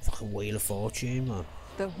 Fucking Wheel of Fortune, man.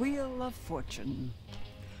 The Wheel of Fortune.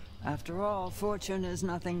 After all, fortune is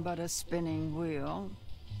nothing but a spinning wheel.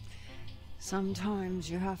 Sometimes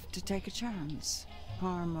you have to take a chance.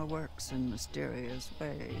 Karma works in mysterious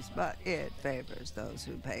ways, but it favors those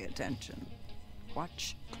who pay attention.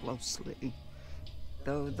 Watch closely.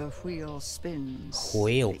 Though the wheel spins,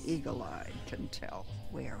 Wheel. the eagle-eye can tell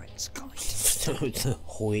where it's going. The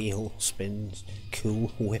wheel spins.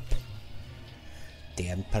 Cool Whip. The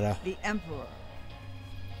Emperor. The Emperor.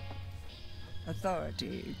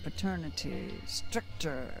 Authority, paternity,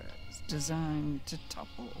 strictures designed to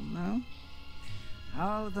topple, no?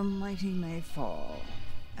 How the mighty may fall,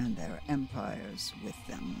 and their empires with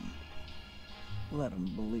them. Let them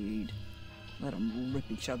bleed. Let them rip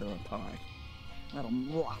each other apart. Let them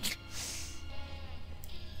rot.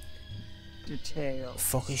 Details.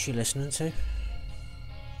 Fuck is she listening to?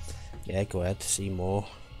 Yeah, go ahead, see more.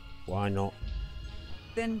 Why not?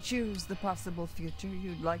 Then choose the possible future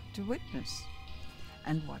you'd like to witness.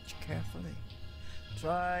 And watch carefully.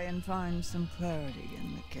 Try and find some clarity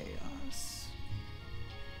in the chaos.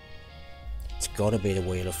 It's gotta be the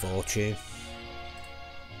Wheel of Fortune.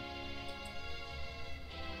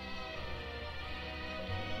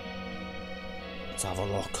 Let's have a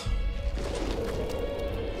look.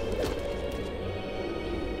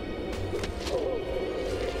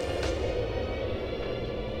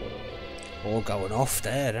 All going off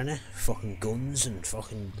there, innit? Fucking guns and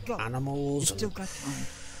fucking animals You and still got time.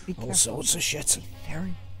 Be all careful. sorts of shit. Be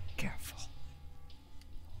very careful.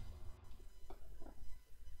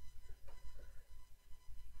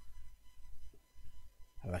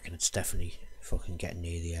 I reckon it's definitely fucking getting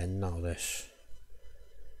near the end now, this.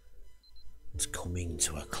 It's coming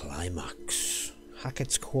to a climax.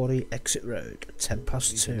 Hackett's Quarry exit road, 10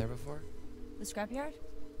 past 2. Been there before? The scrapyard?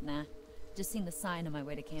 Nah. Just seen the sign on my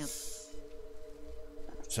way to camp.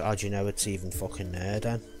 So how do you know it's even fucking there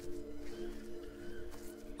then?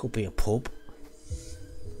 Could be a pub.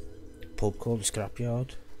 Pub called the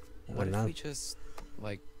Scrapyard. I What don't if know. we just,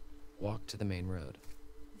 like, walk to the main road?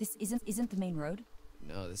 This isn't the main road?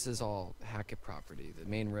 No, this is all Hackett property. The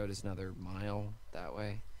main road is another mile that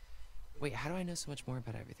way. Wait, how do I know so much more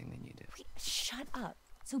about everything than you do? Wait, shut up.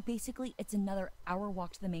 So basically, it's another hour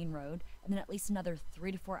walk to the main road, and then at least another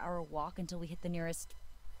 3 to 4 hour walk until we hit the nearest...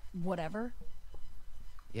 whatever?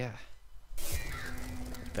 Yeah.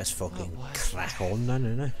 Best fucking What? crack on then,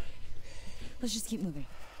 innit? Let's just keep moving.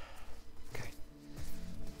 Okay.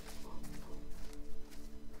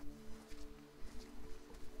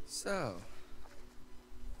 So,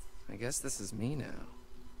 I guess this is me now.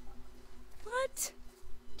 What?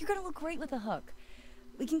 You're gonna look great with a hook.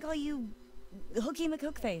 We can call you Hooky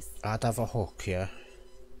McHookface. I'd have a hook, yeah.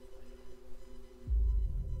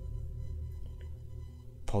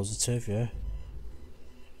 Positive, yeah.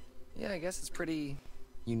 Yeah, I guess it's pretty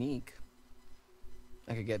unique.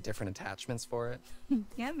 I could get different attachments for it.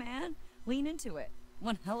 Yeah, man. Lean into it.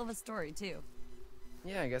 One hell of a story, too.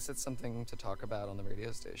 Yeah, I guess it's something to talk about on the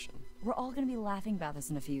radio station. We're all gonna be laughing about this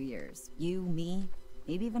in a few years. You, me,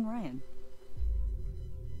 maybe even Ryan.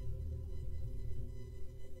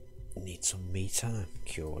 Need some me time.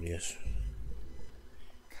 Curious.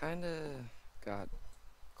 Kinda got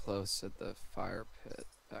close at the fire pit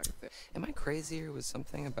back there. Am I crazy or was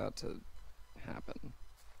something about to happen?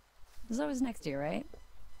 There's always next year, right?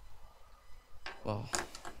 Well,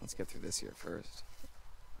 let's get through this year first.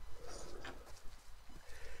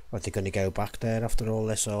 Are they gonna go back there after all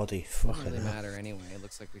this, or they Doesn't fucking really hell? matter anyway. It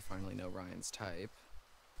looks like we finally know Ryan's type.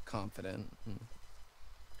 confident, and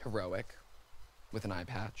heroic, with an eye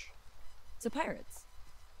patch. So pirates.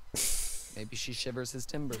 Maybe she shivers his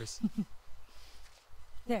timbers.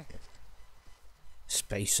 There.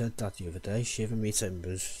 Space said that the other day, shiver me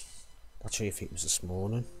timbers. Actually, I think it was this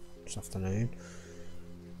morning, this afternoon.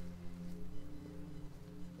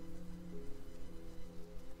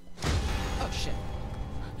 Oh shit.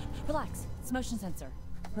 Relax. It's motion sensor.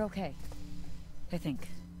 We're okay. I think.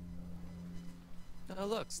 Oh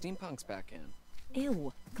look, steampunk's back in.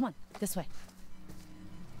 Ew. Come on, this way.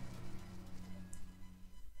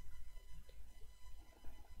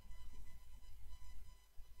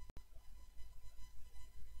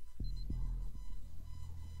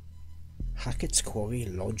 Hackett's Quarry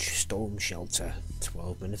Lodge Storm Shelter,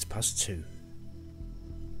 12 minutes past 2.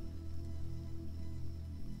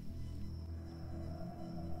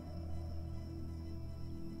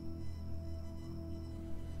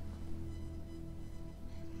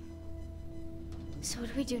 So what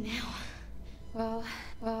do we do now? Well,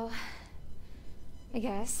 I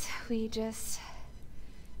guess we just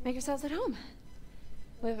make ourselves at home.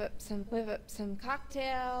 Whip up some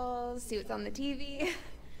cocktails, see what's on the TV.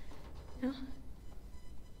 No?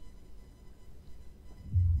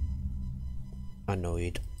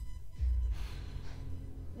 Annoyed.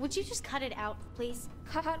 Would you just cut it out, please?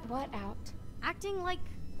 Cut what out? Acting like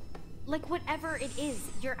whatever it is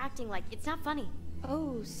you're acting like. It's not funny.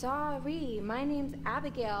 Oh, sorry. My name's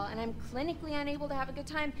Abigail, and I'm clinically unable to have a good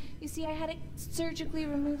time. You see, I had it surgically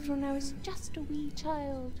removed when I was just a wee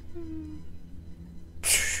child.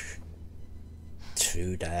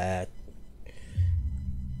 True that.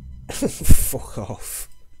 Fuck off.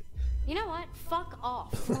 You know what? Fuck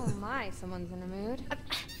off. Oh my, someone's in a mood.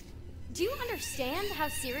 Do you understand how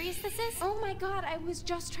serious this is? Oh my god, I was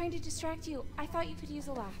just trying to distract you. I thought you could use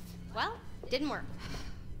a laugh. Well, didn't work.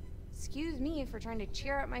 Excuse me for trying to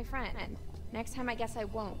cheer up my friend. Next time I guess I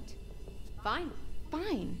won't. Fine.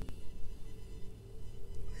 Fine.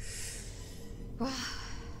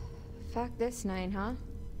 Fuck this night, huh?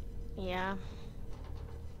 Yeah.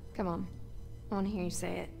 Come on. I want to hear you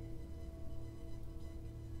say it.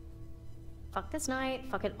 Fuck this night.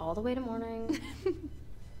 Fuck it all the way to morning.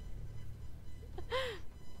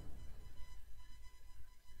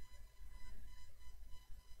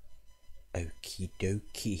 Okie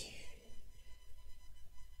dokie.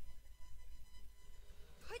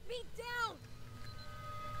 Put me down!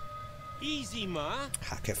 Easy, Ma.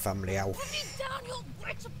 Hackett family out. Put me down, you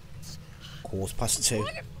wretch! 2:15. Blow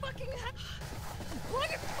your fucking head! Blow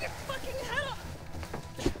your fucking head up!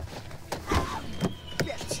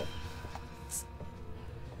 Bitch!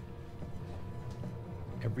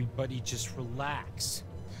 Everybody just relax.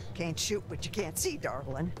 Can't shoot what you can't see,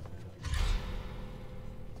 darling.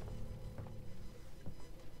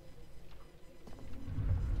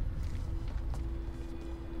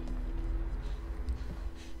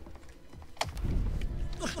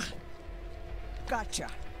 Gotcha.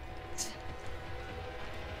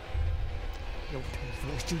 You'll pay for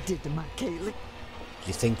what you did to my Kaylee.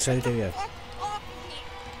 You think so, do you?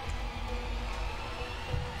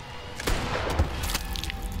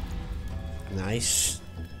 Nice.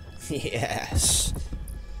 Yes.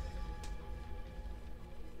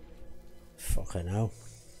 Fucking hell.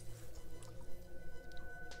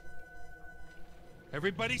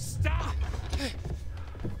 Everybody stop!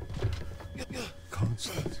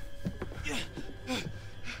 Constant.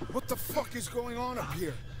 What the fuck is going on up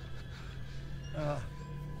here?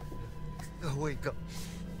 Wake up.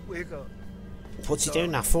 Wake up. What's he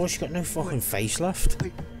doing that for? She's got no fucking face left.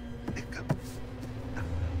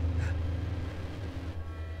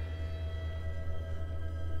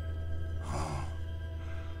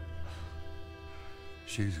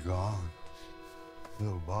 She's gone.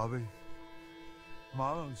 Little Bobby.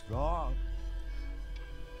 Mama's gone.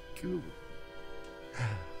 Cuba.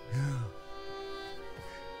 Yeah.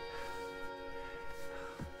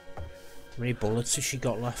 How many bullets has she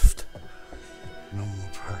got left? No more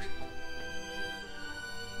pressure.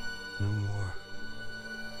 No more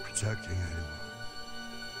protecting anyone.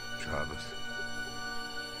 Travis.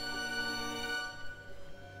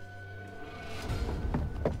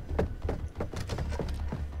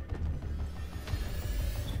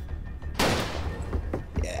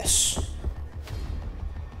 Yes.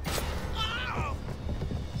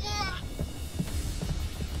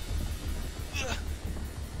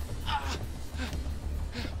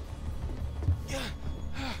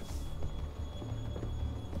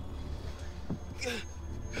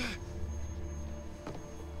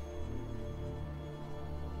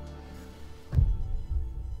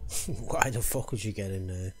 Why the fuck would you get in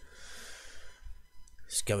there?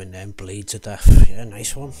 go in there and bleed to death. Yeah,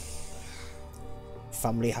 nice one.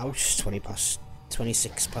 Family house,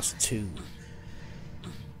 26 past 2.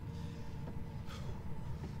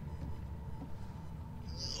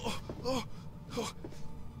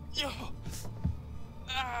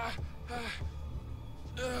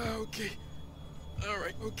 Okay.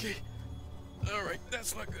 Alright, okay. Alright,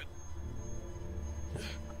 that's not good.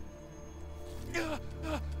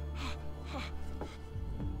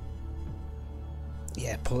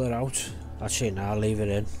 Yeah, pull it out. Actually, now leave it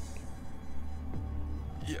in.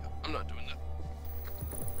 Yeah, I'm not doing that.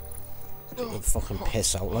 It'll fucking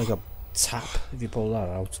piss out like a tap if you pull that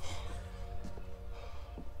out.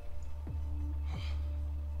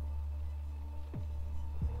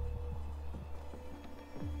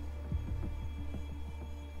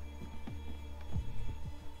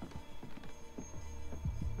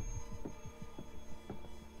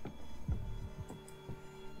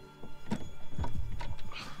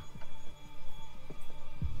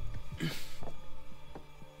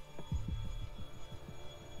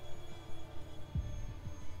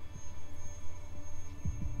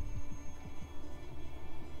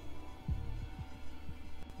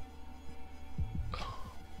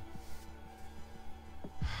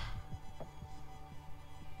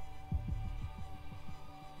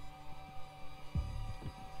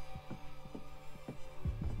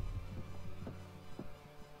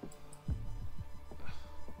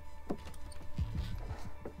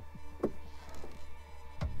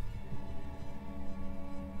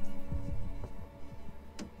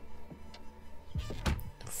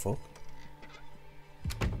 Fuck.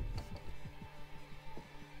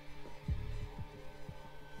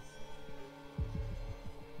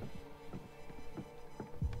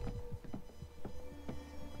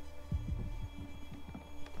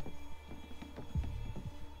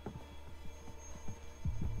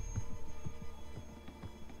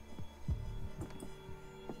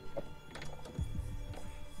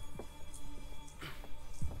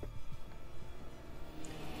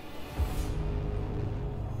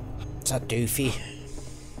 Is that Doofy?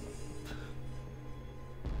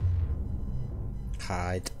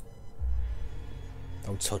 Hide.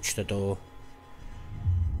 Don't touch the door.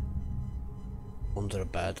 Under a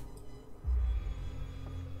bed.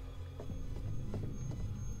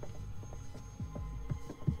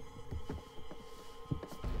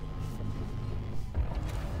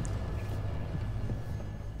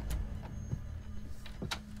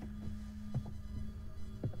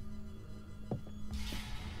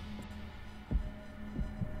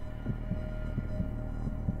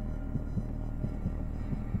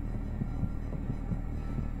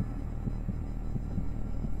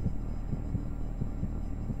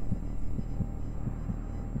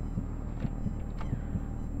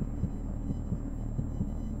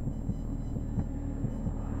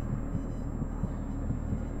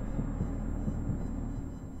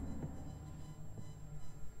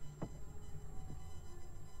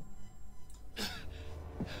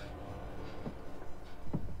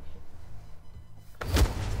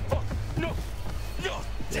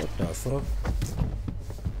 What the fuck?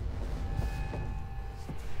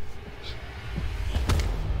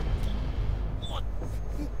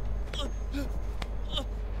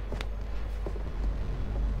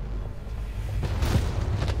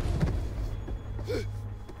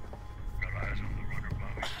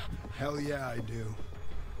 Hell yeah, I do.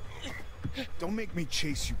 Don't make me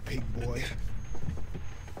chase you, pig boy.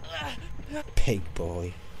 Pig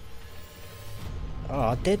boy. Oh,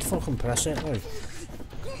 I did fucking press it, like.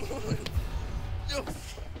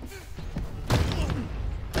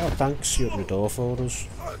 Oh, thanks, you opened the door for us.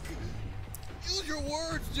 Use your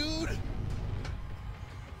words, dude.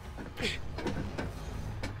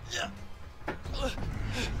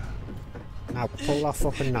 Now pull that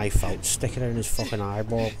fucking knife out, stick it in his fucking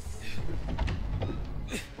eyeball.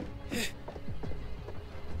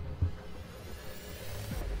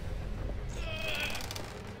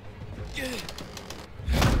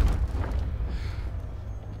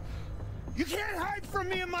 You can't hide from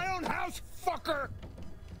me in my own house, fucker!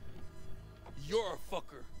 You're a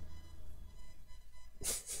fucker.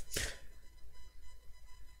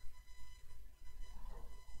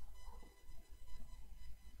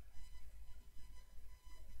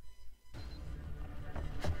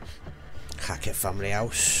 Hackett family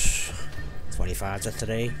house. 25 to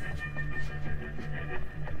 3.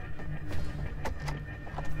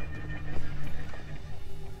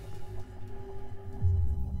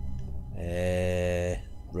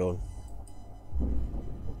 Run.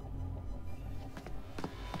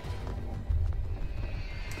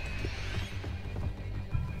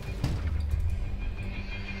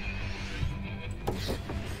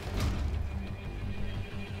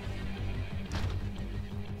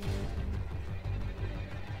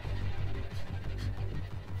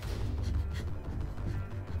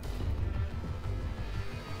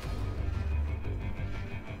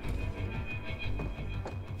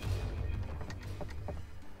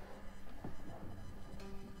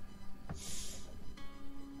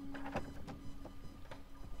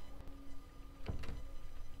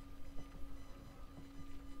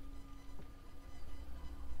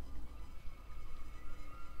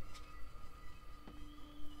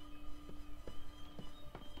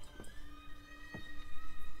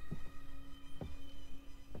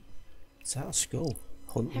 Is that a skull?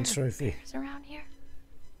 Hunting There are trophy. bears around here.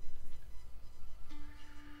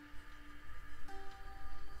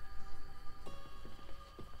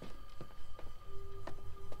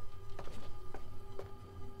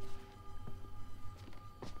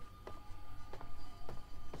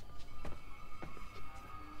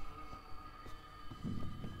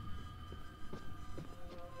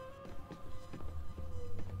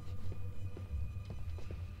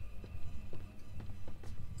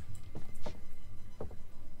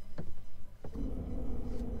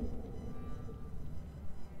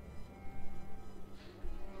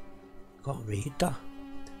 Can't read that.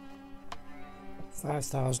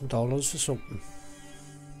 $5,000 for something.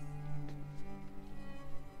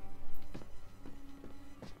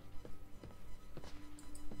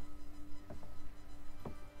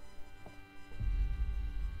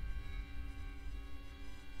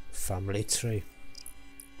 Family tree.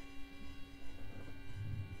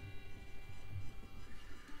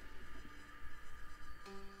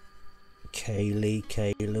 Kaylee,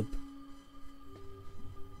 Caleb.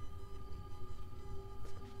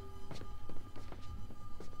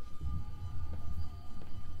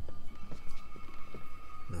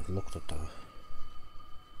 I've looked at that.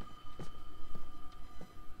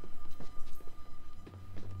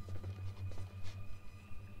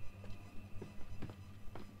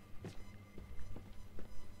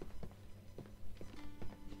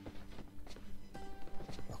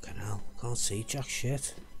 Fucking hell, can't see jack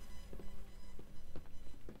shit.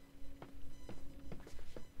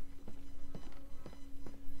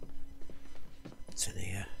 It's in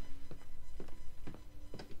here.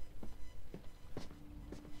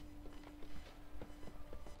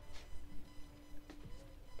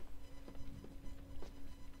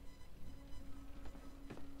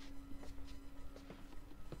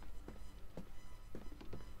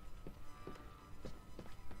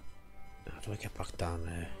 How do I get back down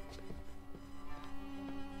there?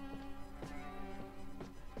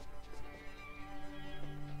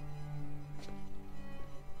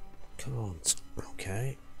 Can't.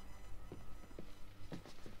 Okay.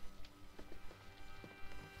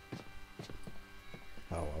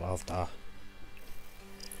 Oh, I'll have that.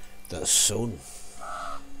 The sun.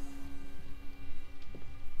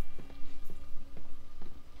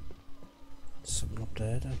 Something up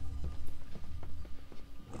there then.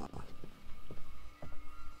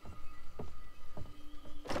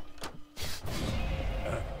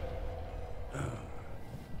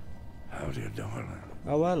 Howdy, darling.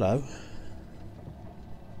 Oh, hello.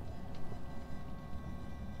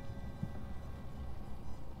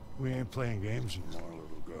 We ain't playing games anymore,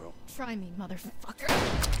 little girl. Try me, motherfucker.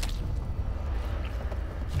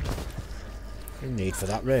 No need for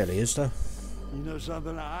that, really, is there? You know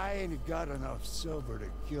something? I ain't got enough silver to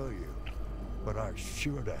kill you, but I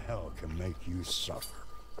sure to hell can make you suffer.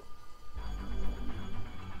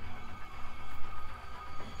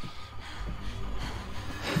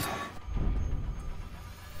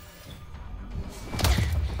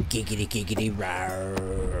 Giggity giggity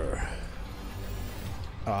rawr.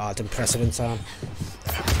 Oh, I didn't press it in time.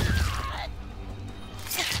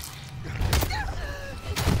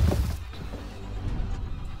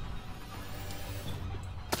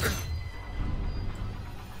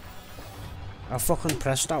 I fucking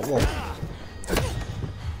pressed that one.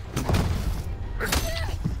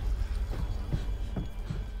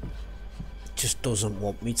 It just doesn't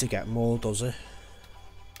want me to get more, does it?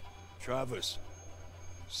 Travis,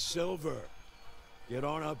 Silver, get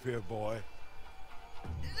on up here, boy.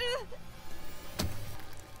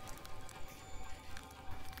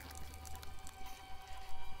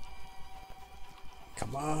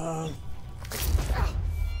 Come on.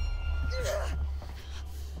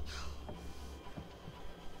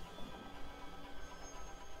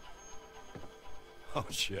 Oh,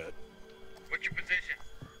 shit. What's your position?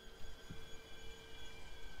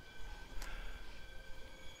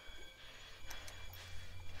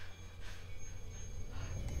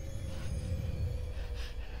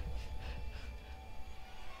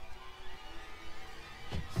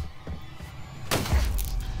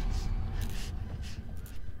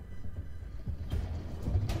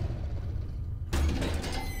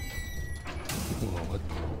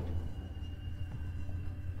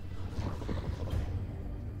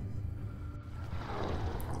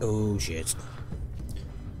 Oh shit.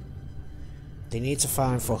 They need to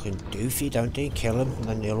find fucking Doofy, don't they? Kill him and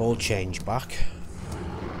then they'll all change back.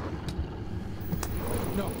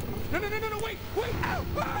 No, wait! Ow!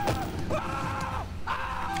 Ah! Ah!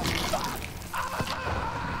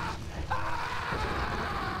 Ah!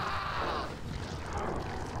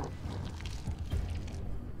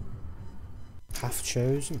 Half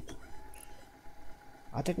chosen.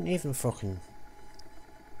 I didn't even fucking...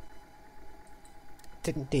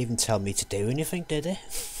 Didn't even tell me to do anything, did it?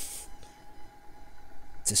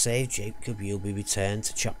 To save Jacob, you'll be returned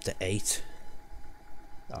to chapter 8.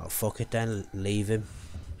 Oh, fuck it then, leave him.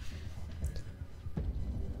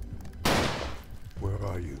 Where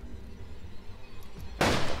are you?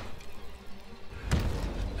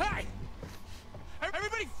 Hey!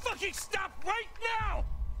 Everybody fucking stop right now!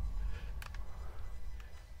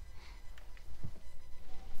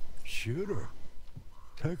 Shoot her.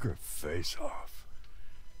 Take her face off.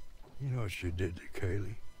 You know what she did to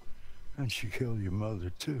Kaylee? And she killed your mother,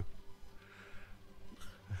 too.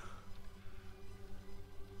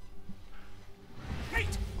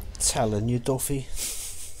 Telling you, Duffy.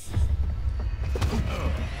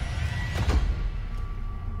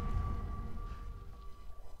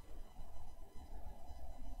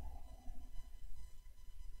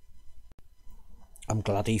 I'm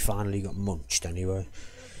glad he finally got munched anyway.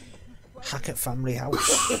 Hackett family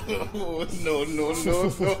house. No, no, no, no.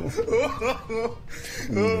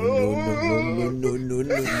 No.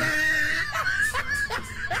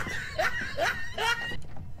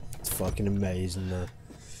 It's fucking amazing, though.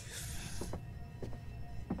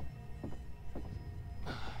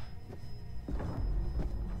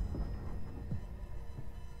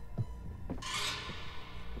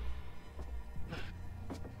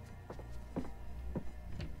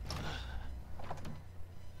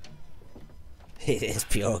 It is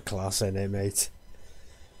pure class, ain't it, mate?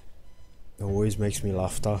 Always makes me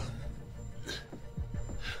laugh, though.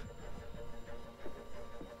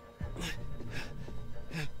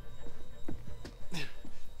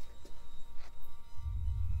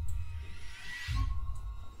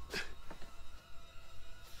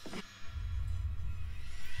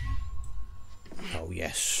 Oh,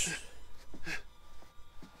 yes.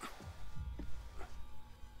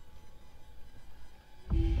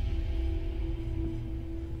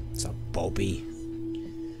 It's a Bobby.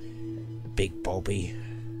 Big Bobby.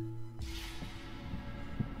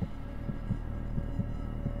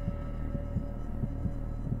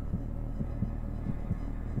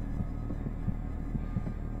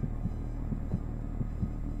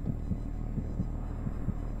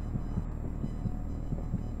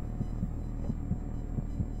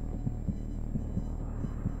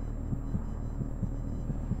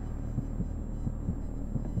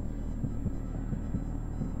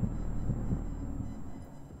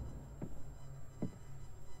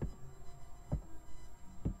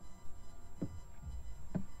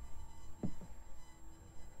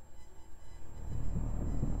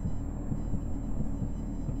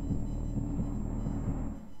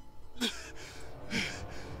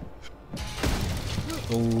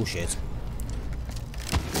 Oh shit.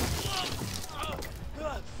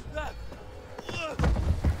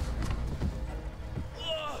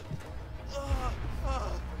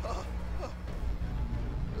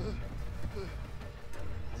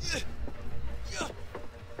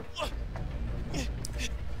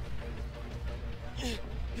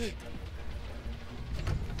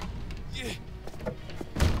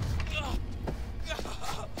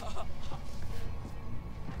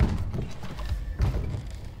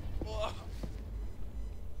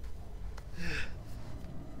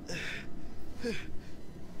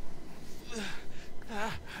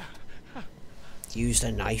 Used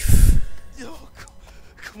a knife. Yo,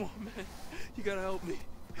 come on, man. You gotta help me.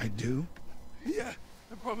 I do? Yeah,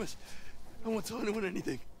 I promise. I won't tell anyone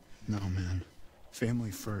anything. No, man.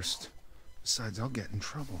 Family first. Besides, I'll get in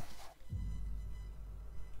trouble.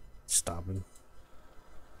 Stab him.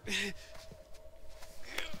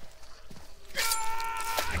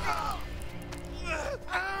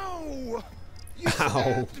 Ow! You Ow.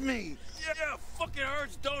 stabbed me! Yeah, fucking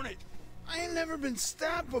hurts, don't it? I ain't never been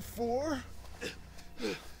stabbed before.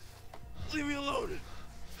 Leave me alone.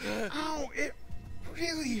 Ow, it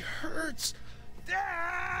really hurts.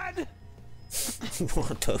 Dad!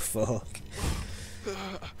 What the fuck?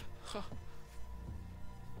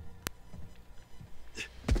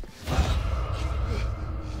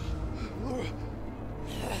 Laura.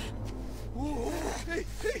 Whoa, hey,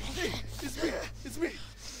 it's me.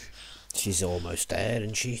 She's almost there,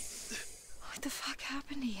 isn't she? What the fuck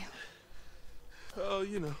happened to you? Oh,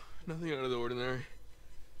 you know, nothing out of the ordinary.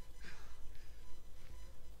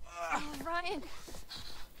 Oh, Ryan.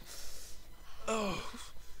 Oh,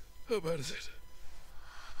 how bad is it?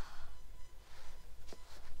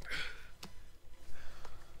 I'm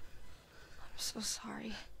so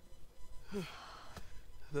sorry.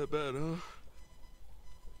 That bad, huh?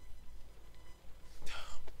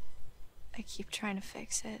 I keep trying to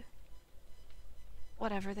fix it.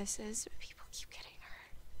 Whatever this is, people keep getting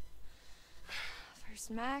hurt.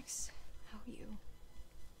 First, Max, how are you?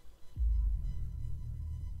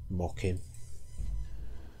 Mocking.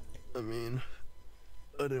 I mean,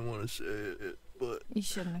 I didn't want to say it, but... You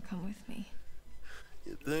shouldn't have come with me.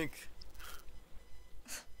 You think?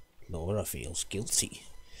 Laura feels guilty.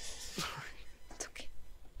 It's okay.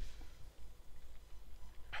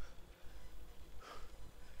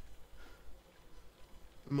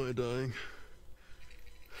 Am I dying?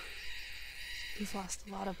 You've lost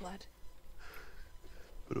a lot of blood.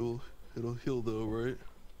 But it'll heal though, right?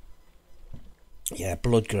 Yeah,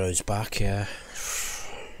 blood grows back, yeah.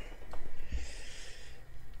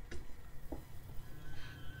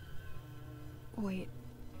 Wait.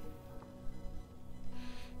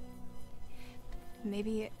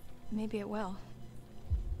 Maybe it will.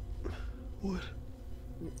 What?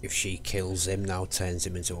 If she kills him now, turns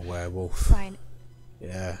him into a werewolf. Fine.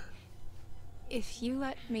 Yeah. If you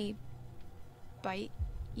let me bite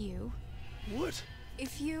you... What?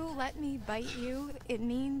 If you let me bite you, it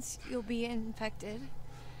means you'll be infected.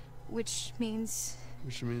 Which means...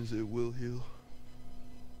 Which means it will heal.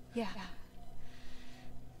 Yeah.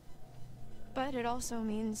 But it also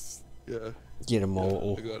means... Yeah. You're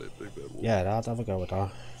immortal. I got it, big bad wolf. Yeah, I'd have a go with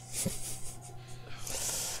that.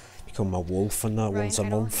 Become a wolf and that once a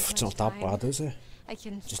month. It's not that bad, is it? I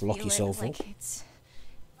can just lock feel yourself it, like up. It's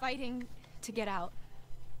fighting to get out.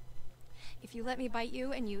 If you let me bite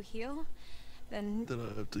you and you heal, then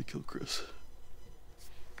I have to kill Chris.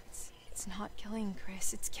 it's not killing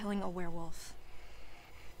Chris, it's killing a werewolf.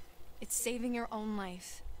 It's saving your own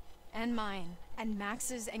life. And mine. And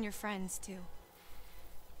Max's and your friends too.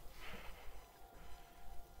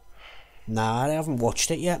 Nah, I haven't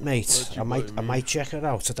watched it yet, mate. I might check it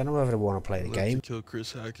out. I don't know whether I want to play the I'll game. have to kill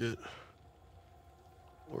Chris Hackett.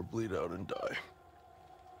 Or bleed out and die.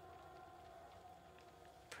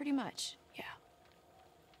 Pretty much, yeah.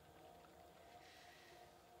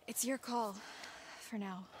 It's your call, for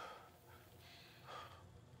now.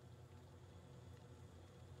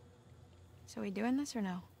 So we doing this or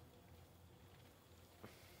no?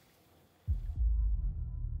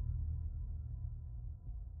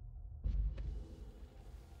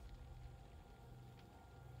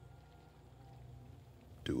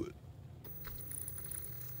 Do it.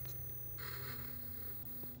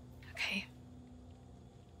 Okay.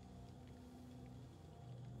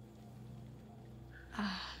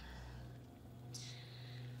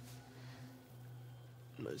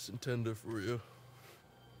 Nice and tender for you.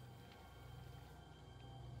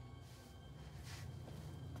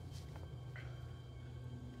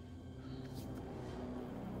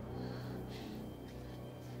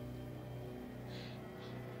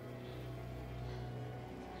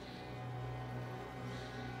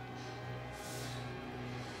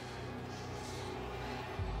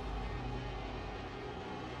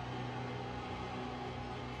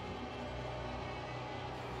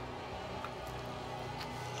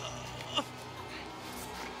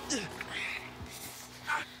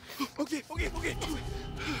 Okay.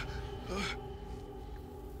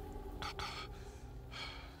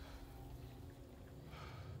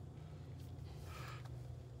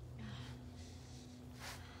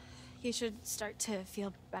 You should start to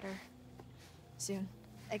feel better soon,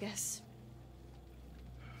 I guess.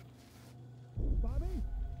 Bobby?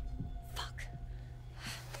 Fuck.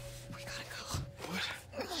 We gotta go. What?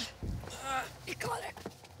 You got it.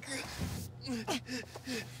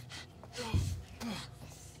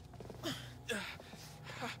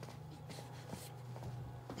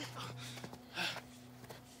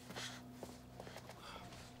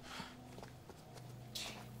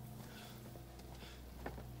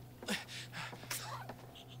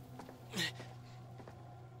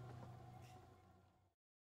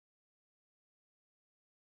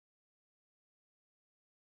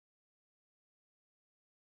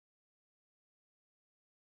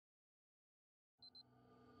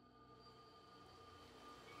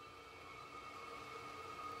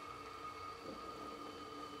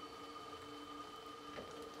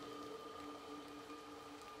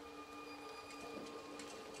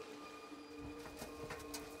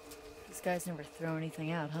 These guys never throw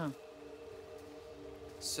anything out, huh?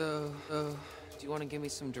 So, do you want to give me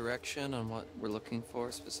some direction on what we're looking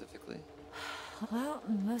for specifically? Well,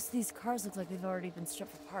 most of these cars look like they've already been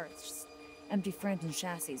stripped for parts. Just empty frames and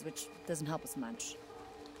chassis, which doesn't help us much.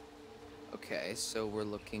 Okay, so we're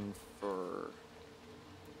looking for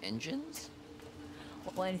engines?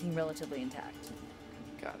 Well, anything relatively intact.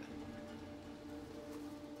 Got it.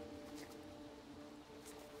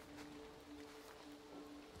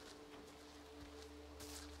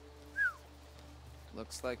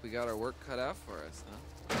 Looks like we got our work cut out for us,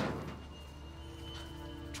 huh?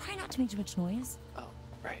 Try not not to make too much noise. Oh,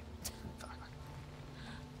 right. Fuck.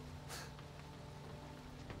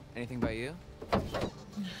 Anything by you?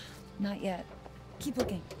 Not yet. Keep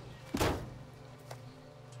looking.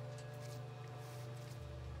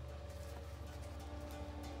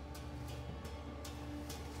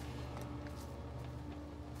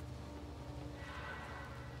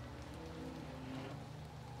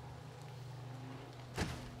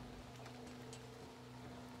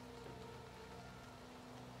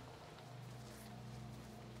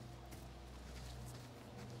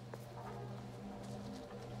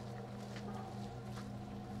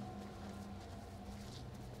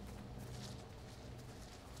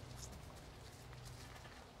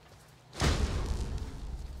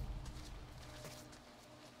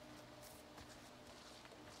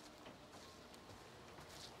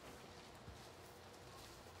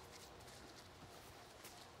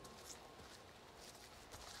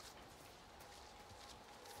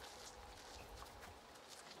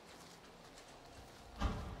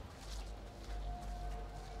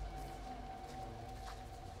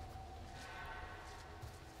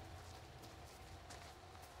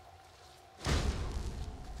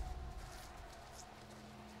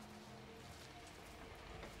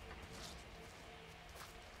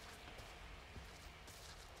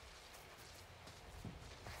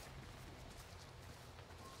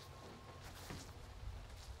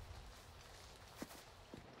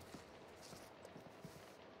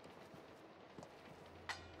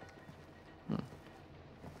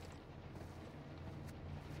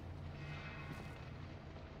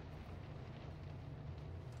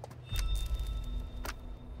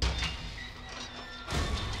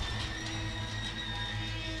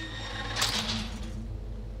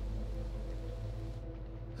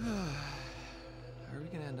 Are we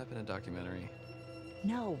gonna end up in a documentary?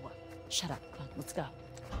 No. Shut up. Come on, let's go.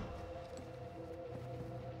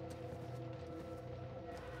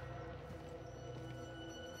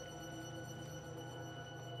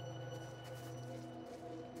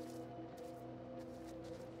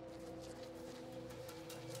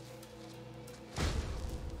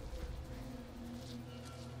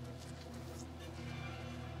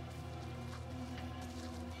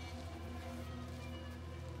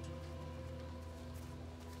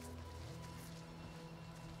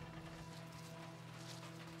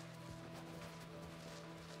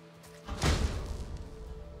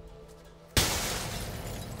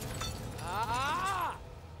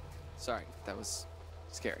 Sorry, that was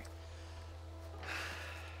scary.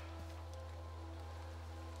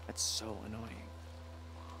 That's so annoying.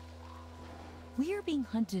 We are being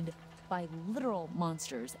hunted by literal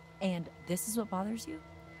monsters, and this is what bothers you?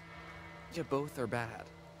 Yeah, both are bad.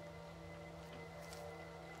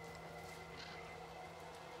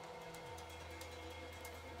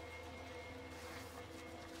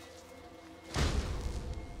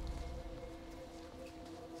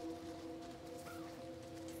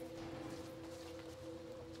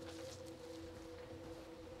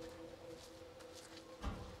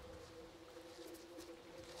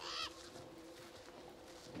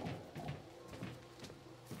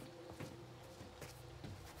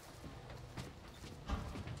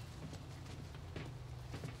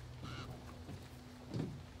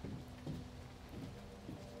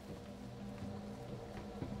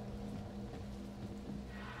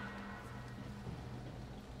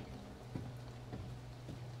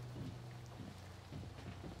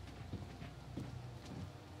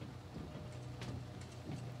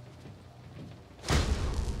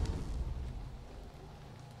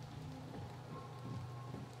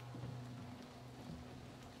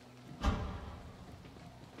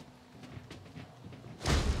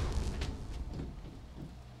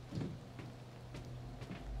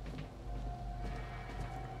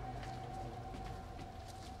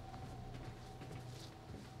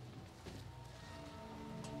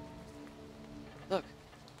 Look.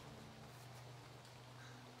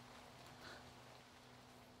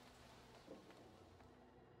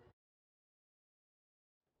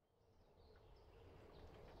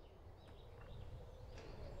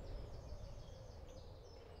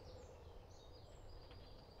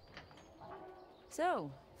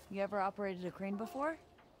 So, you ever operated a crane before?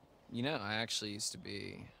 You know, I actually used to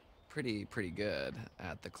be pretty good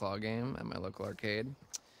at the claw game at my local arcade.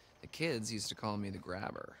 The kids used to call me the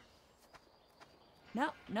grabber.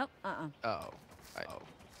 No, nope, Oh,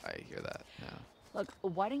 I hear that now. Look,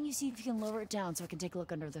 why don't you see if you can lower it down so I can take a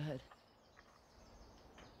look under the hood?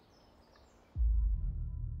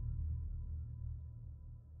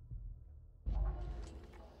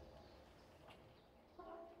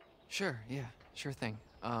 Sure, yeah, sure thing.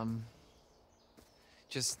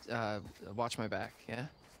 Just watch my back, yeah?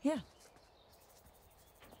 Yeah.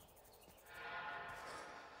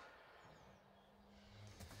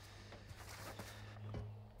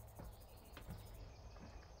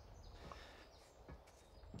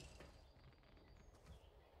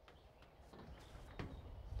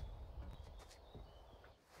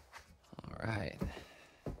 All right.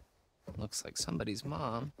 Looks like somebody's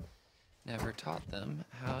mom never taught them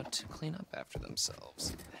how to clean up after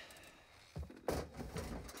themselves.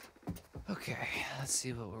 Okay, let's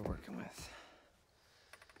see what we're working with.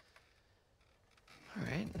 All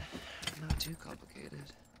right, not too complicated.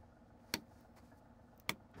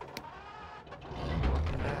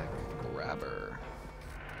 Welcome back, grabber.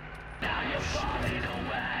 What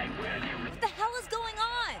the hell is going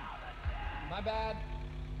on? My bad.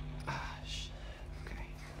 Ah, shit. Okay.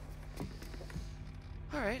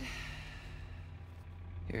 All right.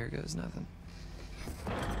 Here goes nothing.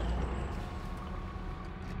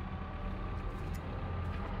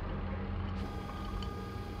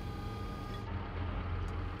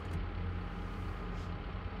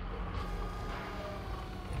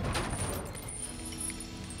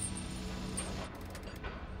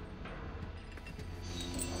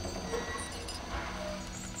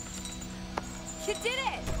 You did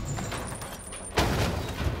it!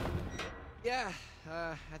 Yeah,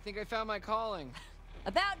 I think I found my calling.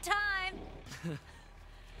 About time!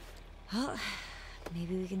 Well,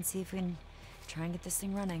 maybe we can see if we can try and get this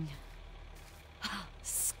thing running.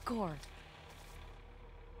 Score.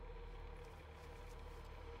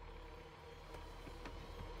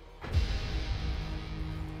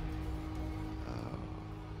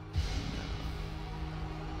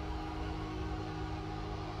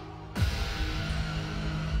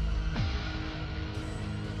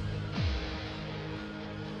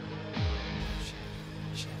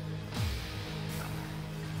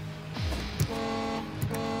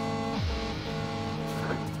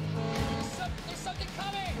 There's something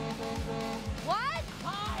coming! What?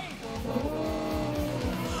 Hide!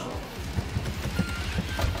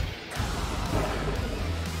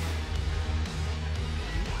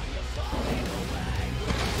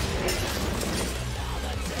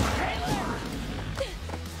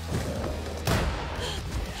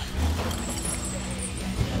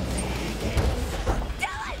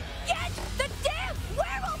 Dylan! Get the damn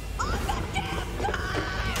werewolf on the damn car!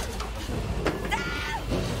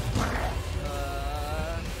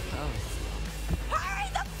 Hurry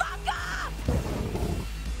the fuck up!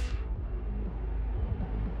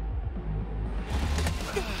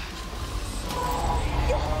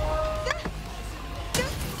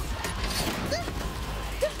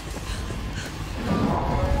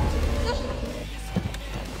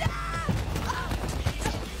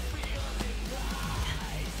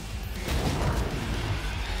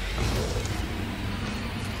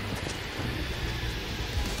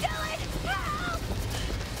 Dylan, help!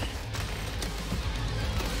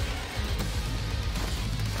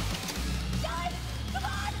 Dylan, come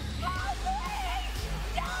on! Help me!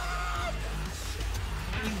 Dylan!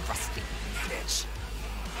 You rusty bitch.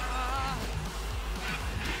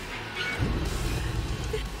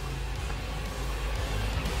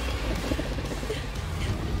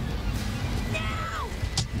 Now!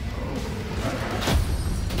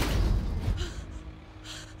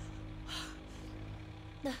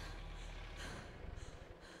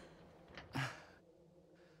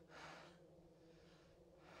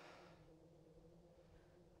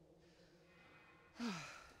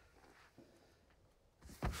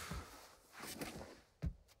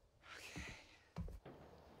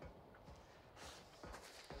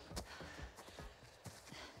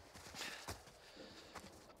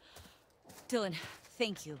 Dylan,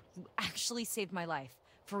 thank you. You actually saved my life.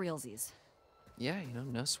 For realsies. Yeah,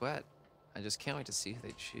 no sweat. I just can't wait to see who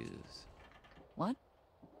they choose. What?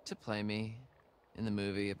 To play me in the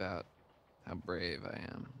movie about how brave I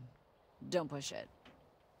am. Don't push it.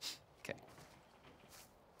 Okay.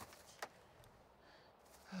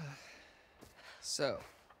 So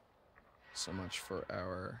much for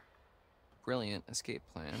our brilliant escape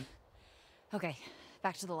plan. Okay,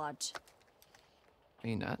 back to the lodge. Are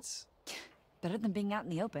you nuts? Better than being out in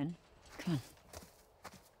the open. Come on.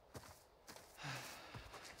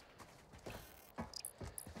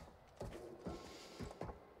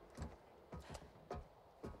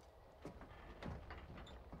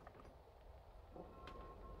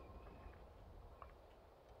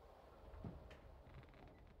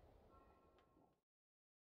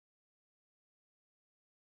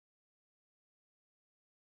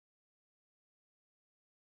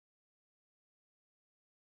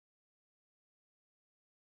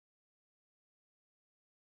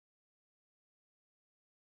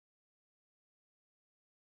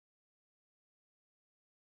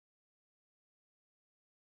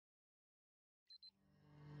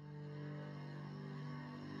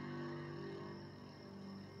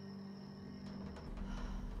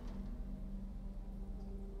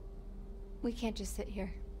 We can't just sit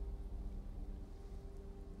here.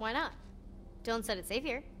 Why not? Dylan said it's safe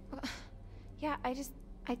here. Yeah, I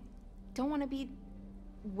don't want to be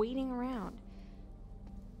waiting around.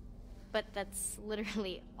 But that's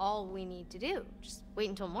literally all we need to do. Just wait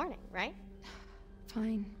until morning, right?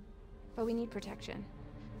 Fine. But we need protection.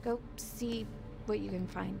 Go see what you can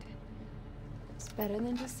find. It's better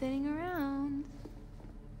than just sitting around.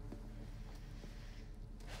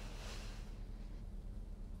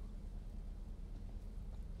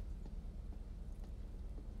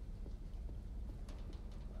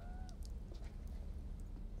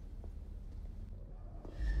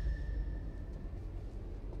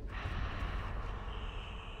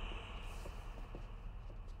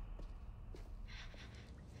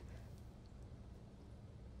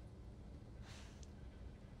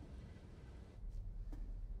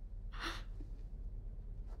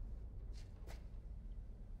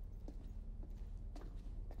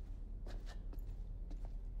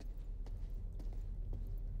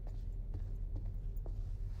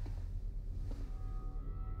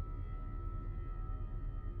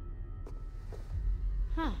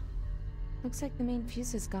 Huh. Looks like the main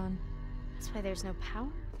fuse is gone. That's why there's no power?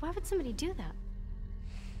 Why would somebody do that?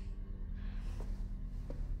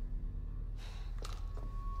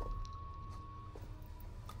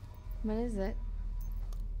 What is it?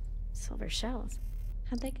 Silver shells.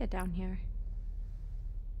 How'd they get down here?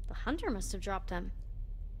 The hunter must have dropped them.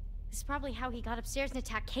 This is probably how he got upstairs and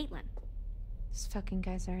attacked Caitlin. These fucking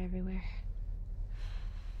guys are everywhere.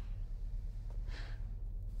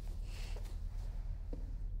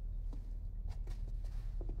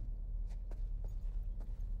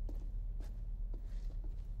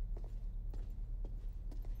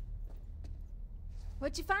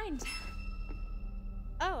 What'd you find?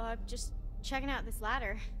 Oh, I'm just checking out this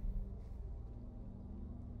ladder.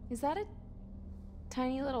 Is that a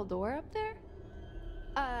tiny little door up there?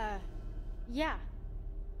 Yeah.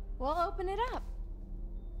 Well, open it up.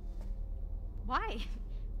 Why?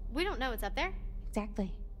 We don't know what's up there.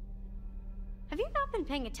 Exactly. Have you not been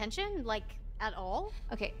paying attention, like, at all?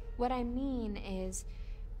 Okay, what I mean is,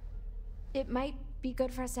 it might be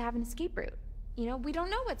good for us to have an escape route. You know, we don't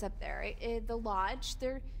know what's up there. The lodge,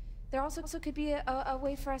 there also could be a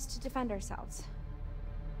way for us to defend ourselves.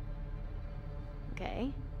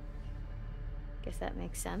 Okay. Guess that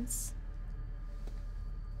makes sense.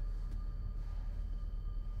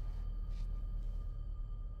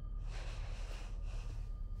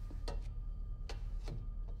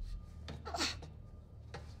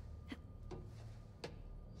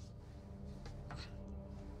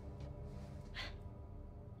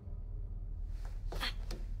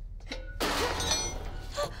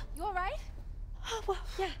 You all right? Oh, well,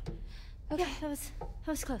 yeah. Okay, that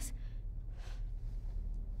was close.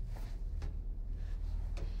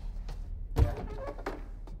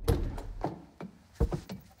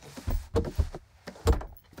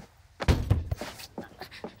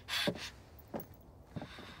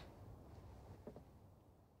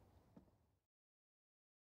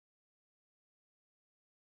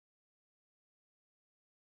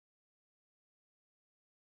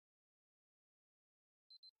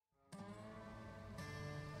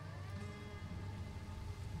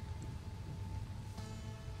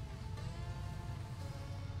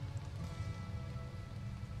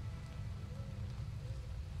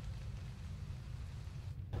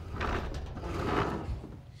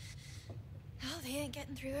 They ain't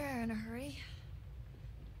getting through there in a hurry.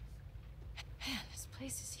 Man, this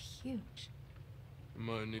place is huge.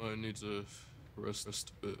 I need to rest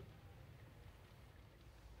a bit.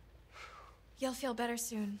 You'll feel better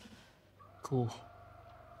soon. Cool.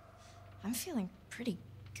 I'm feeling pretty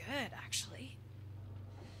good, actually.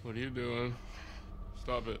 What are you doing?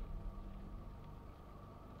 Stop it.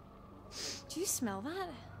 Do you smell that?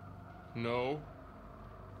 No.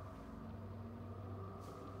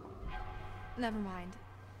 Never mind.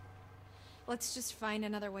 Let's just find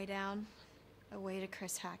another way down. A way to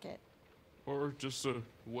Chris Hackett. Or just a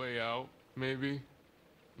way out, maybe.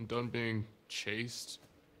 I'm done being chased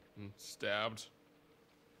and stabbed.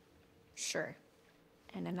 Sure.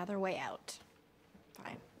 And another way out.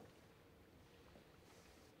 Fine.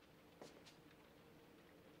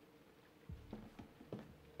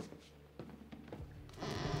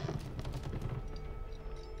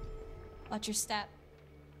 Watch your step.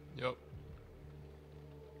 Yep.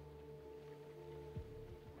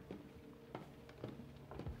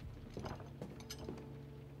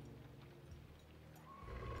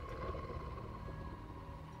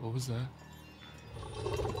 What was that? I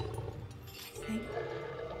think.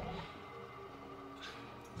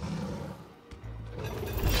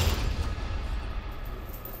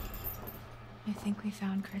 think we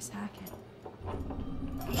found Chris Hackett.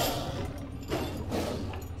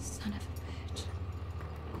 Son of a bitch.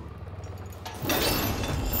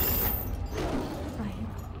 Right.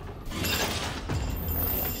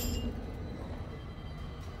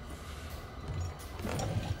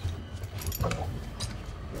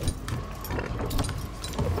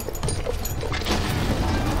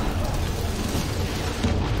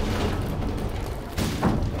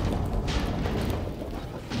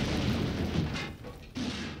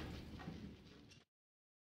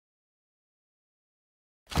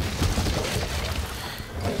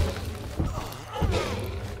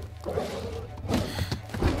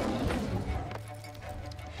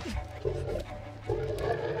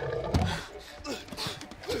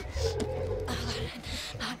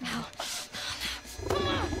 Not now.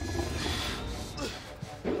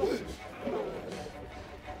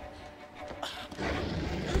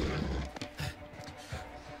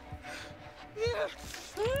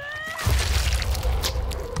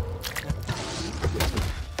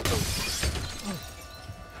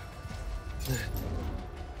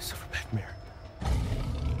 Silverback mirror.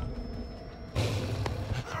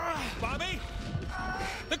 Bobby!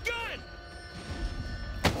 The gun!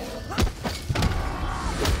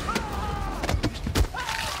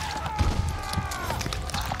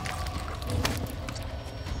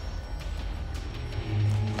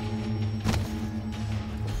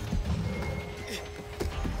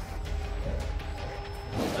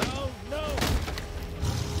 No, no!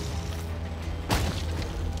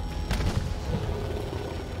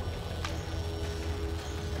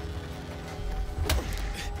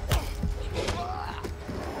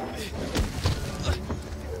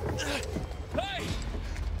 Hey!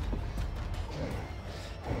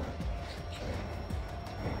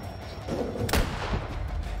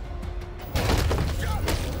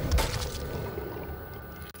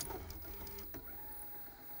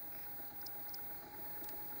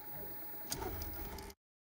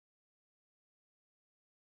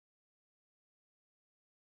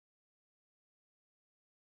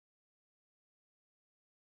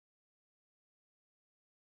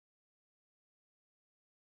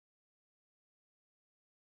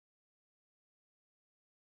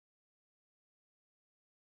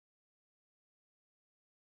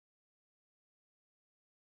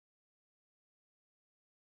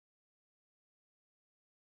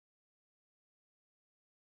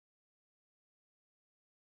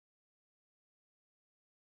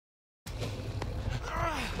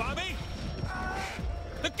 Bobby!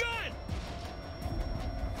 The gun!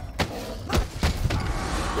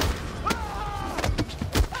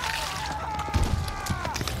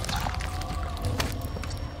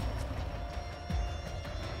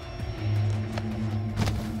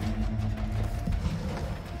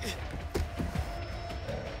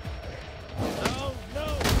 No, no!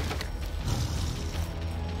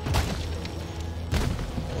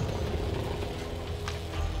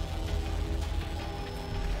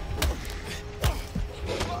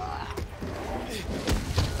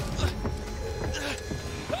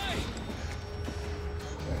 Hey!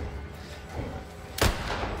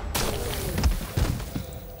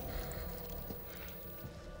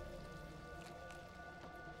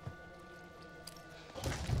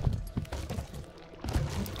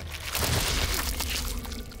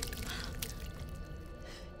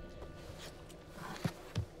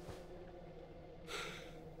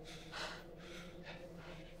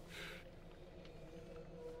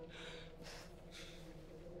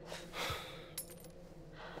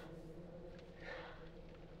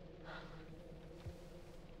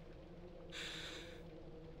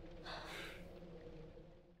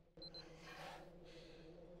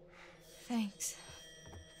 Thanks.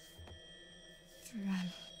 For,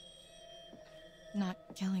 not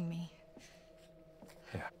killing me.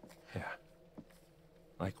 Yeah.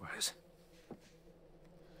 Likewise.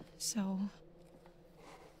 So,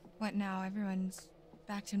 what now? Everyone's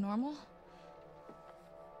back to normal?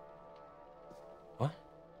 What?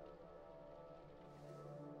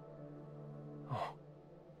 Oh.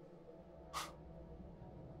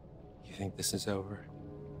 You think this is over?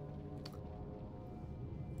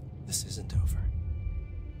 This isn't over.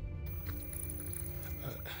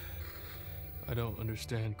 I don't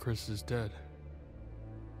understand. Chris is dead.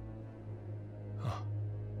 Oh,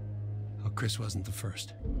 Chris wasn't the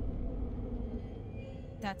first.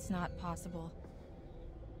 That's not possible.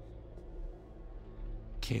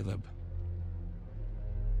 Caleb.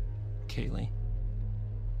 Kaylee.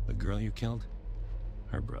 The girl you killed?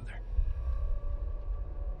 Her brother.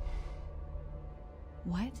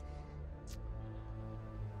 What?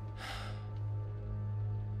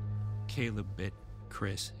 Caleb bit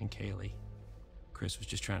Chris and Kaylee. Chris was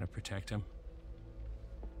just trying to protect him.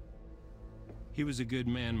 He was a good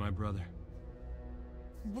man, my brother.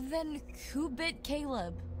 Well, then who bit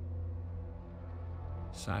Caleb?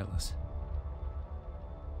 Silas.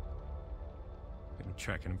 I've been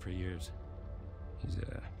tracking him for years. He's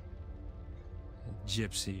a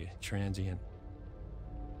gypsy, a transient.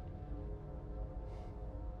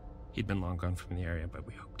 He'd been long gone from the area, but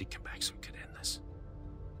we hoped he'd come back so we could end this.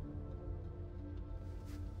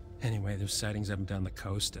 Anyway, there's sightings up and down the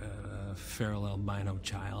coast. A feral albino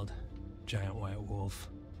child, giant white wolf.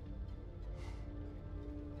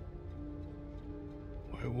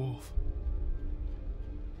 White wolf?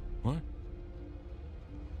 What?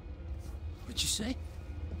 What'd you say?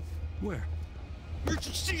 Where? Where'd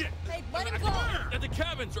you see it? Hey, let him go! At the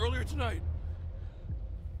cabins earlier tonight.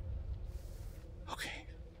 Okay.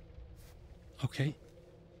 Okay,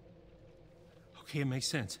 it makes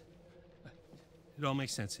sense. It all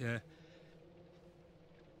makes sense.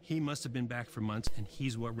 He must have been back for months, and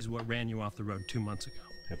he's what ran you off the road 2 months ago.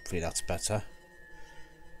 Hopefully that's better.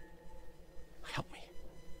 Help me.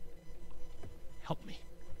 Help me.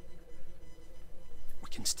 We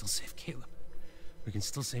can still save Caleb. We can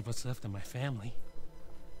still save what's left of my family.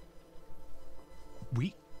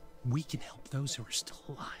 We can help those who are still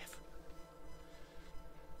alive.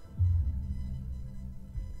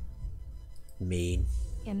 Mean.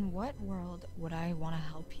 In what world would I want to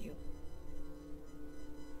help you?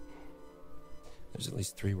 There's at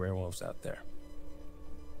least 3 werewolves out there.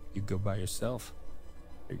 You go by yourself,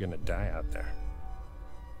 you're gonna die out there.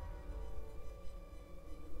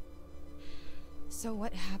 So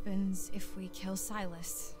what happens if we kill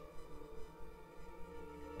Silas?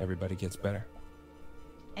 Everybody gets better.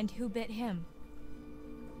 And who bit him?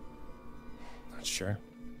 Not sure.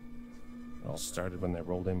 It all started when they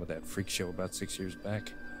rolled in with that freak show about 6 years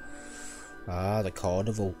back. Ah, the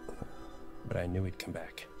carnival. But I knew he'd come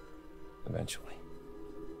back. Eventually.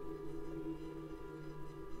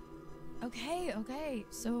 Okay.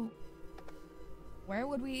 So, where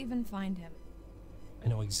would we even find him? I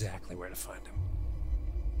know exactly where to find him.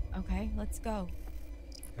 Okay, let's go.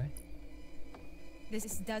 Okay.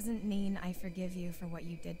 This doesn't mean I forgive you for what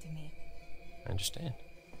you did to me. I understand.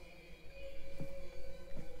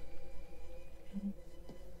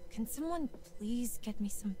 Can someone please get me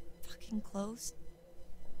some fucking clothes?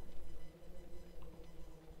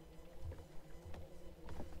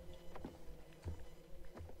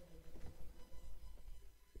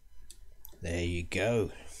 There you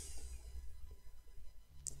go.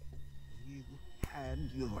 You had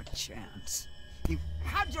your chance. You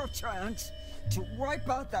had your chance to wipe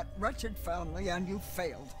out that wretched family, and you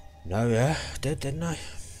failed. No, yeah, I did, didn't I?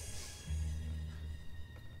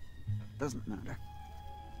 Doesn't matter.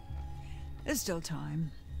 There's still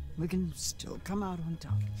time. We can still come out on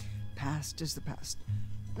top. Past is the past.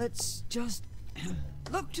 Let's just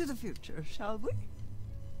look to the future, shall we?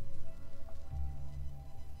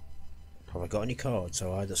 Have I got any cards?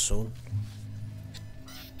 Oh, the sun.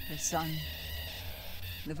 The sun.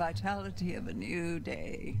 The vitality of a new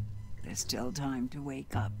day. There's still time to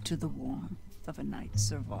wake up to the warmth of a night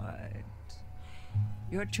survived.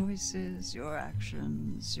 Your choices, your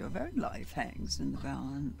actions, your very life hangs in the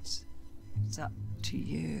balance. It's up to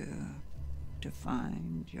you to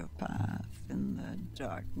find your path in the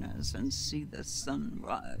darkness and see the sun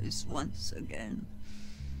rise once again.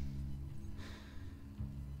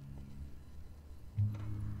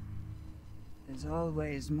 There's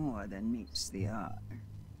always more than meets the eye.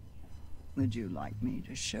 Would you like me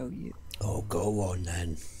to show you? Oh, go on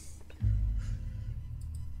then.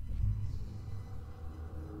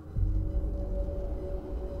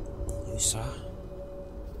 Who's that?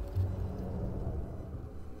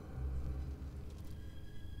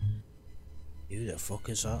 Who the fuck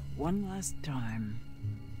is that? One last time.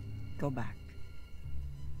 Go back.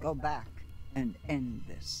 Go back and end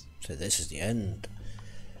this. So this is the end.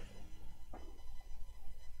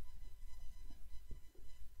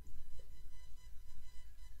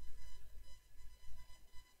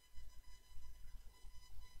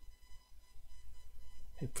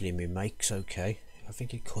 Hopefully my mic's okay. I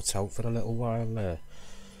think it cut out for a little while there.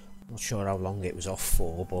 Not sure how long it was off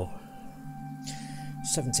for, but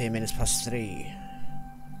 17 minutes past 3.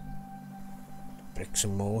 Bricks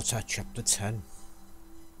and Mortar, chapter 10.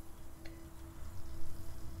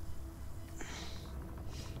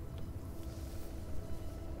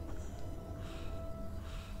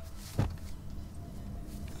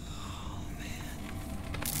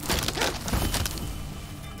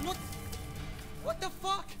 What the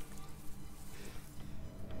fuck?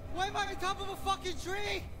 Why am I on top of a fucking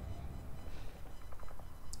tree?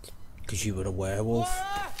 Because you were a werewolf.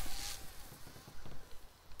 Laura!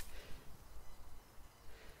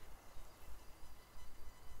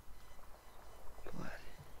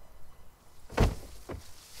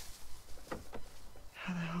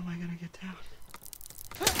 it down.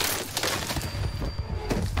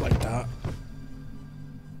 Like that.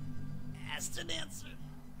 Asked and answered.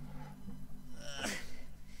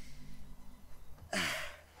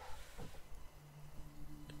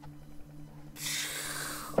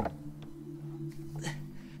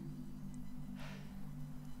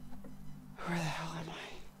 Where the hell am I?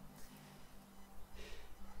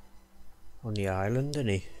 On the island, isn't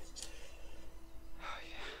he?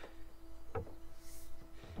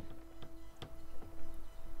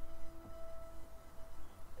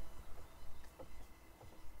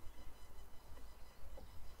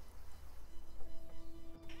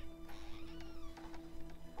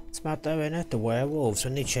 It's mad though, innit? The werewolves,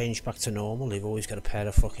 when they change back to normal, they've always got a pair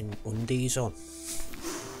of fucking undies on.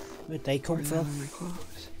 Where'd they come from? My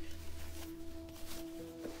clothes.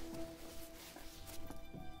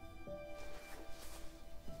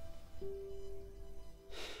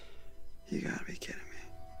 You gotta be kidding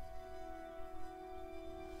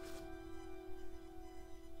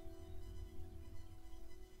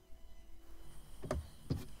me.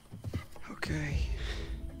 Okay.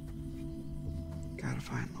 Gotta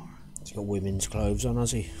find Laura. He's got women's clothes on,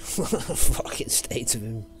 has he? Fucking state of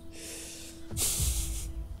him.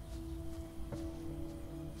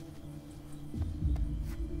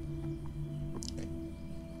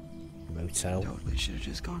 Motel. Totally should have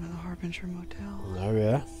just gone to the Harbinger Motel. Oh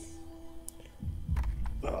yeah.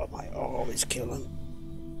 Oh, my arm is killing.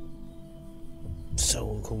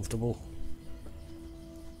 So uncomfortable.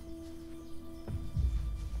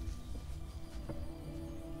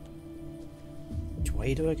 Which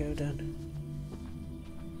way do I go then?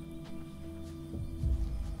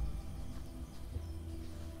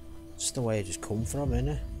 It's the way I just come from,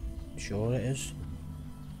 innit? Sure it is.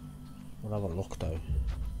 We'll have a look though.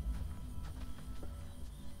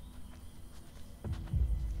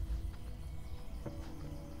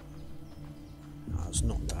 No, it's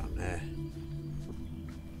not down there.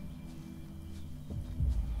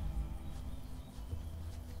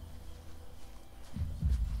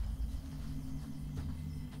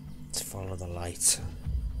 Let's follow the light.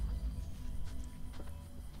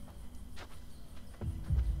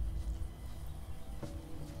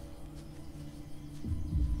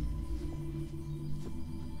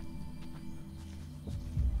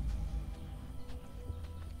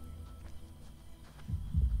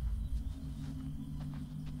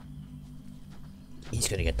 He's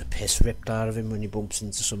gonna get the piss ripped out of him when he bumps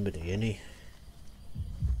into somebody, isn't he?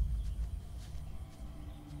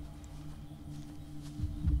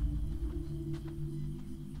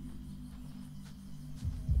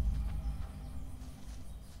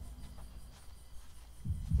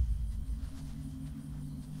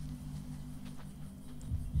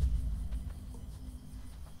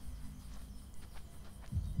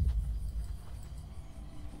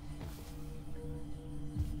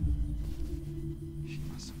 She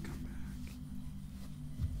must have come back.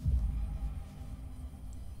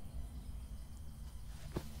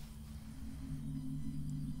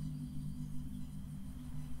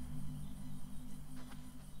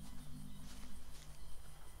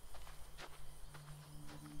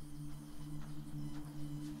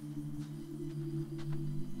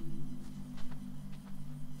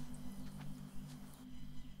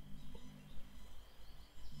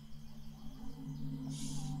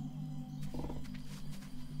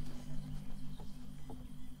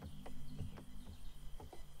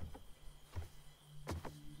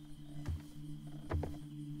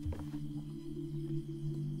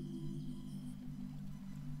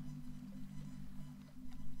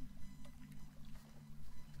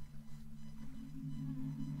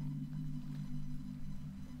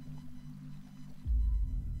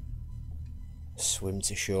 Swim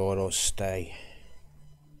to shore or stay?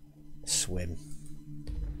 Swim.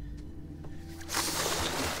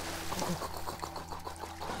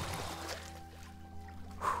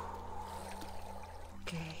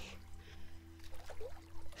 Okay.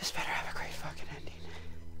 This better have a great fucking ending.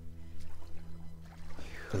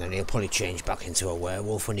 And then he'll probably change back into a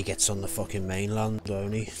werewolf when he gets on the fucking mainland,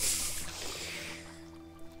 won't he?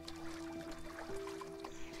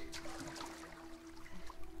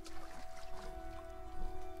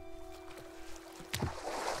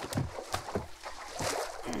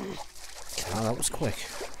 Oh, that was quick.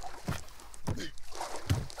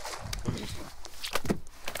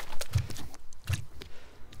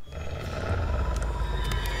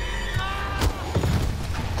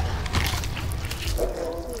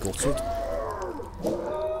 Gutted.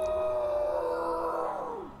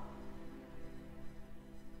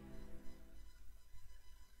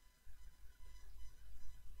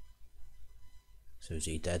 So is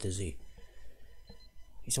he dead, is he?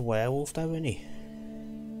 He's a werewolf though, isn't he?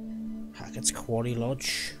 Hackett's Quarry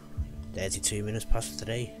Lodge. 32 minutes past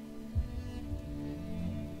 3.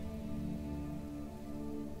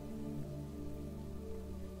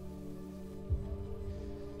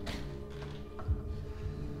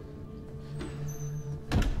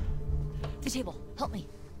 The table, help me.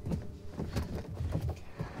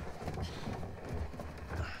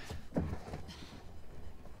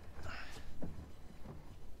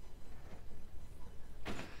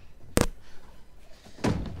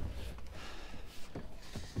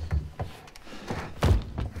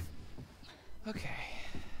 Okay.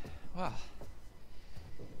 Well,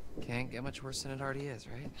 can't get much worse than it already is,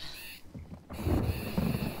 right?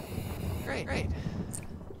 Great.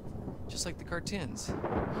 Just like the cartoons.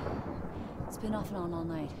 It's been off and on all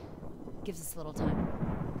night. Gives us a little time.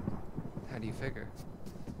 How do you figure?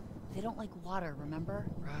 They don't like water, remember?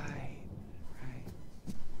 Right.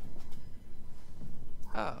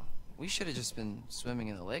 Oh, we should have just been swimming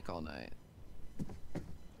in the lake all night.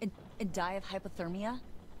 And die of hypothermia?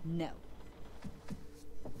 No.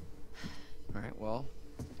 Alright, well,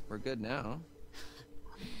 we're good now.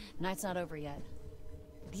 Night's not over yet.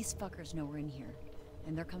 These fuckers know we're in here,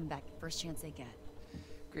 and they're coming back first chance they get.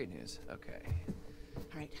 Great news. Okay.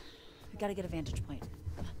 Alright, we gotta get a vantage point.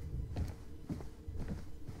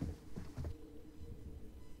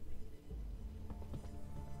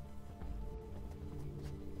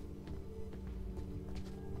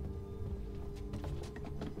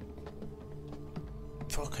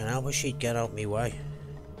 Fucking hell, wish she'd get out me way.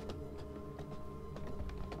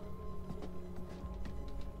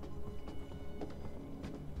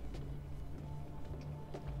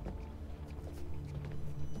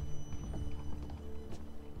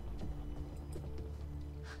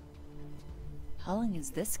 How long has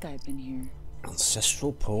this guy been here?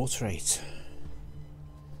 Ancestral portrait.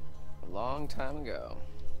 A long time ago.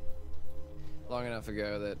 Long enough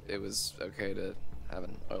ago that it was okay to have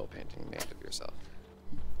an oil painting made of yourself.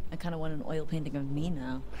 I kinda want an oil painting of me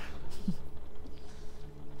now.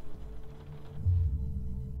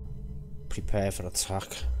 Prepare for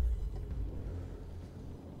attack.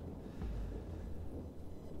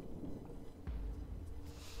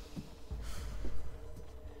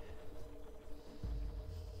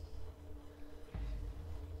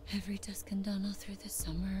 Every dusk and dawn all through the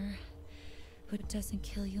summer. What doesn't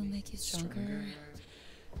kill you'll make you stronger.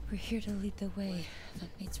 We're here to lead the way.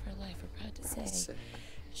 Mates for life, we're proud to say.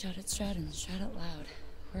 Shout it shout and shout out loud.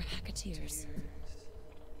 We're Hacketeers.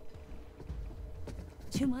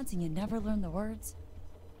 2 months and you never learn the words?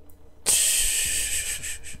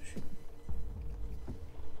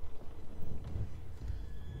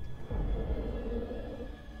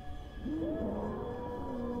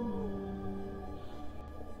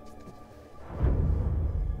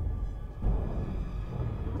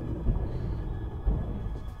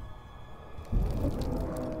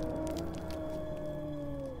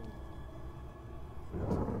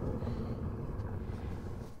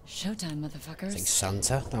 Showtime, motherfuckers. I think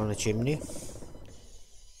Santa down the chimney.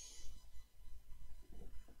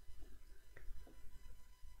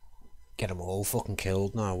 Get them all fucking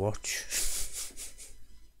killed now, watch.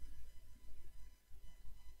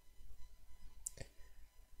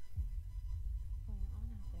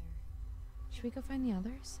 Should we go find the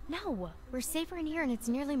others? No, we're safer in here and it's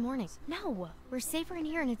nearly morning. No, we're safer in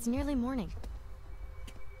here and it's nearly morning.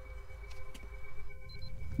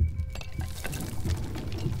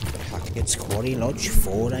 Hackett's Quarry Lodge,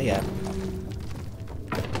 4 AM.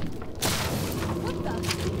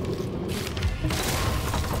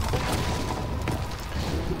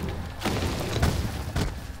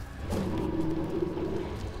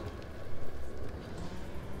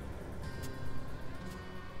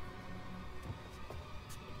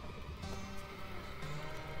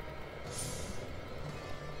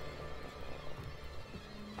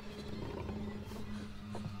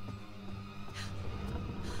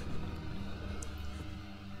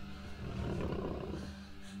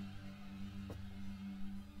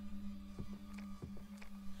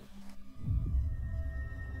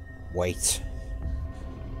 Wait.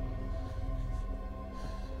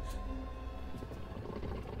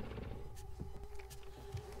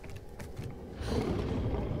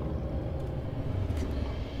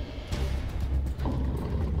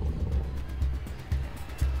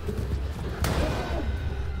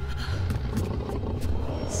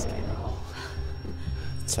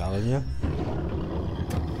 Telling you.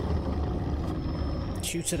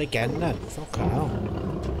 Shoot it again then. Fuck hell.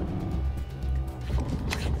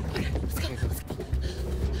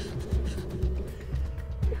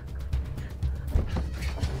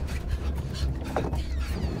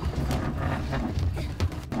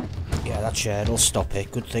 that chair will stop it.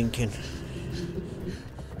 Good thinking.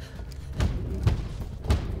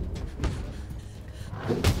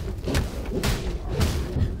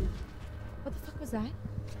 What the fuck was that?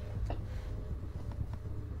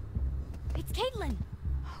 It's Caitlin!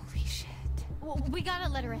 Holy shit. Well, we gotta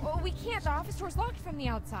let her in. Well, we can't. The office door's locked from the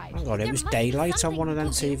outside. Hang on, it was daylight on one of them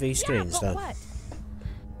TV screens, yeah, but though. what?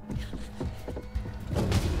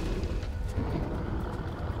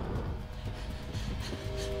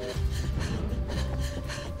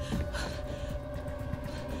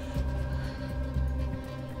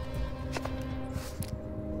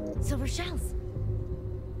 Silver shells.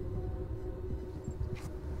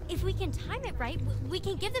 If we can time it right, we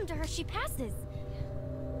can give them to her. She passes.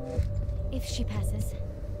 If she passes.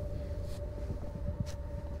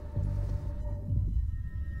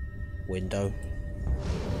 Window.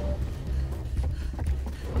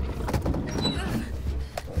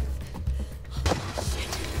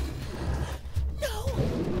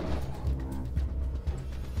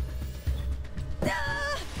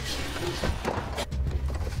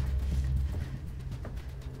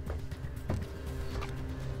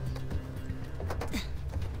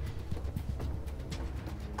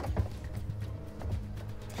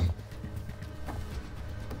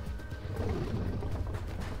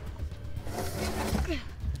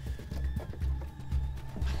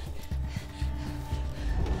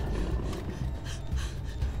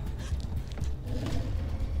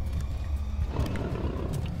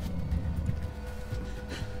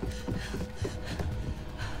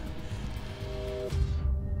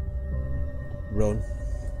 Run.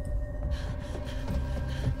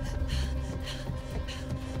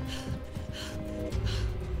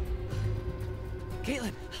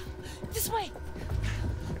 Caitlin! This way!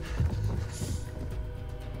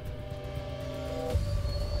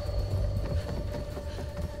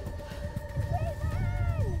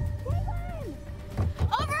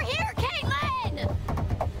 Over here, Caitlin!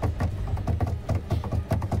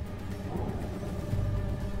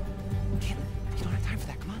 You don't have time for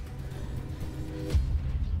that, come on.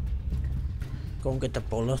 Go and get the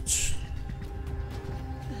bullets.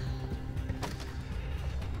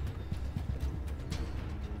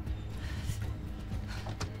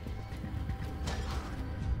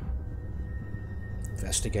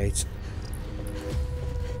 Investigate.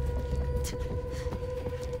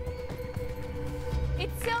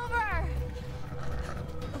 It's Silver!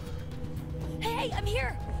 Hey, I'm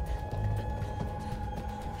here!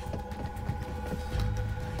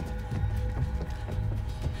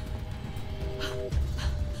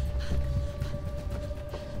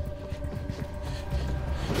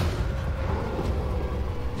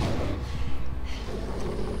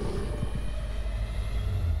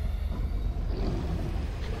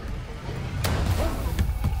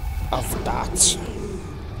 Of that.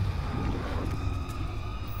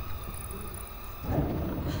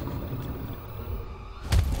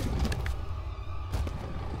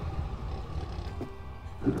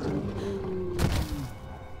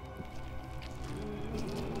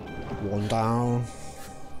 One down.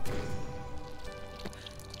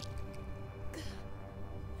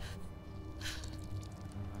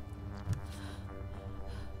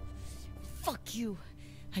 Fuck you.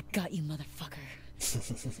 I got you, motherfucker.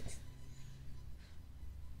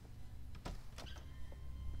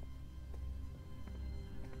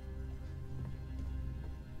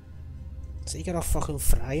 So you got a fucking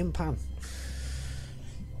frying pan?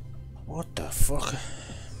 What the fuck?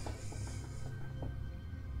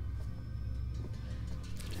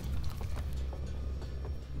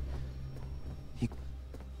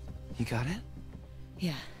 You got it?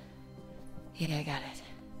 Yeah. Yeah, I got it.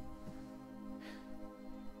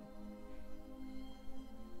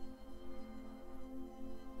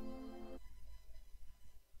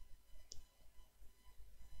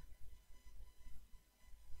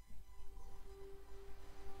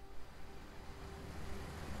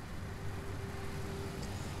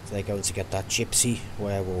 So they're going to get that gypsy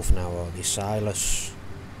werewolf now, are they? Silas.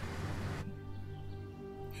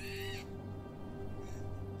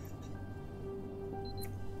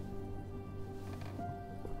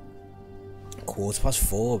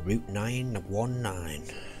 �4:15, Route 919.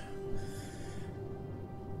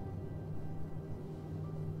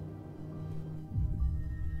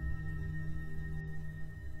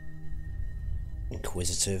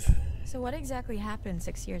 Inquisitive. So what exactly happened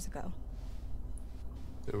 6 years ago?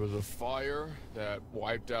 There was a fire that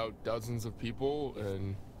wiped out dozens of people,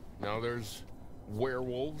 and now there's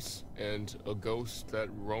werewolves and a ghost that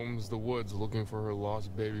roams the woods looking for her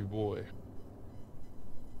lost baby boy.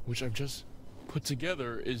 Which I've just put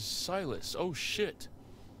together is Silas. Oh shit.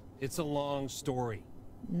 It's a long story.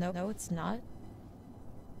 No, it's not.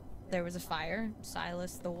 There was a fire.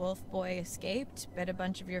 Silas the wolf boy escaped, bit a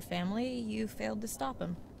bunch of your family. You failed to stop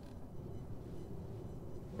him.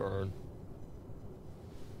 Burn.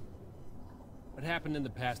 What happened in the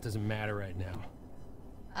past doesn't matter right now.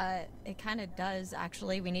 It kind of does,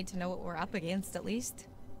 actually. We need to know what we're up against, at least.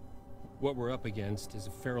 What we're up against is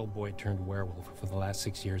a feral boy turned werewolf who for the last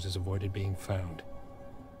 6 years has avoided being found.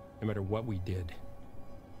 No matter what we did.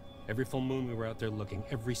 Every full moon we were out there looking.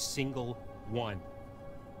 Every single one.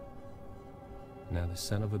 Now the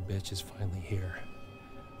son of a bitch is finally here.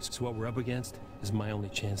 So what we're up against is my only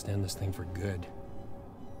chance to end this thing for good.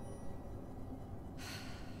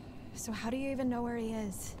 So how do you even know where he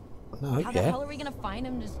is? No, How the hell are we gonna find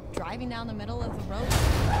him just driving down the middle of the road?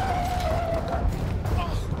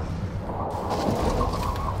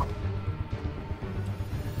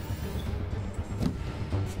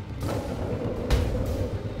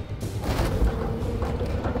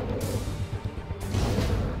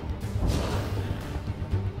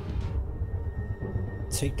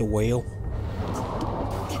 Take the wheel.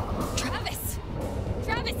 Travis!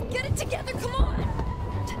 Travis, get it together, come on!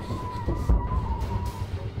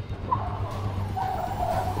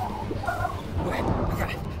 Wait,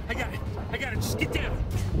 I got it, just get down!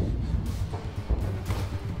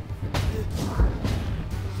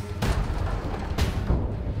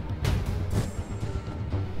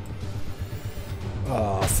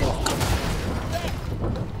 Oh, fuck.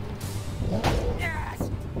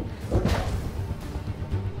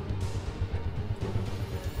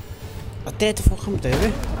 I did fucking do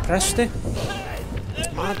it. Pressed it.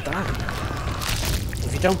 It's mad that.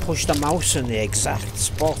 If you don't push the mouse in the exact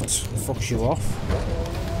spot, it fucks you off.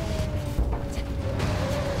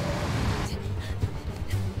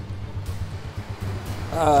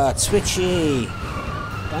 Twitchy.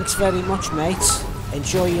 Thanks very much, mate.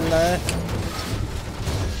 Enjoy your lurk.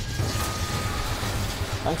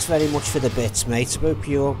 Thanks very much for the bits, mate. Hope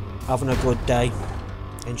you're having a good day.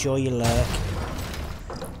 Enjoy your lurk.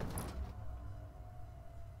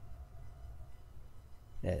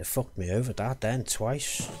 Yeah, it fucked me over that then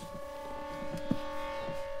twice.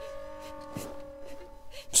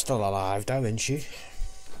 Still alive though, isn't she?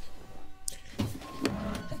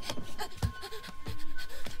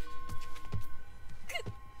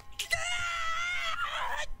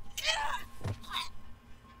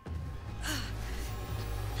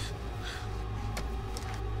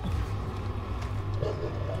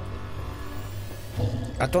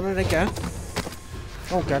 I done it again.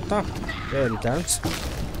 Don't get that. Really don't.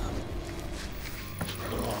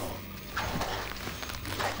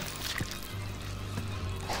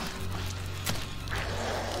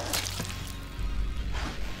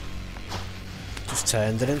 Just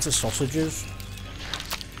turned it into sausages.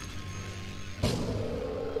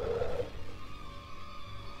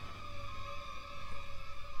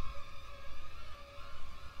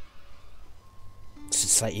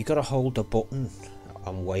 It's like you gotta hold the button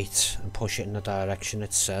and wait and push it in the direction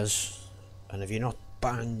it says, and if you're not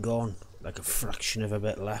bang on, like a fraction of a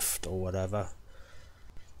bit left or whatever,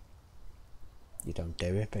 you don't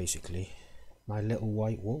do it basically. My little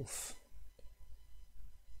white wolf.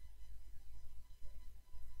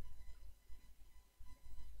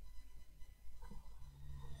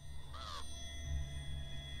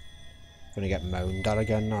 Gonna get moaned at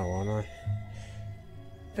again now, aren't I?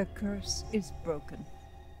 The curse is broken.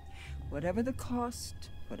 Whatever the cost,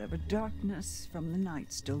 whatever darkness from the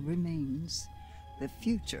night still remains, the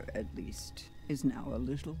future, at least, is now a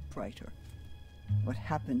little brighter. What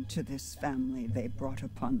happened to this family they brought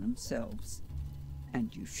upon themselves,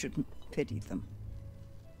 and you shouldn't pity them.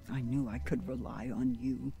 I knew I could rely on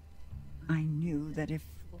you. I knew that if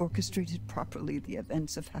orchestrated properly, the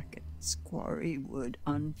events of Hackett's Quarry would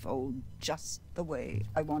unfold just the way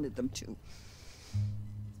I wanted them to.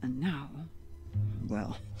 And now,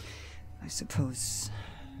 well, I suppose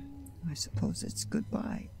it's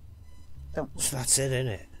goodbye. Don't. So that's it,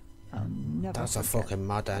 innit? I'll never That's a forget fucking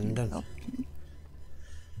mad how you ending. helped me.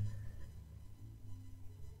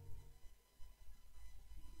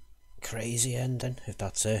 Crazy ending, if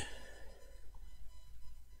that's it.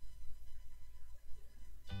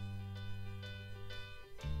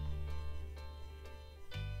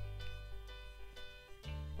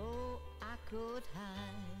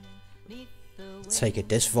 Take it,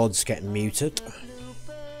 this VOD's getting muted.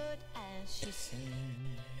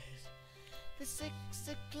 The 6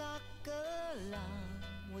 o'clock alarm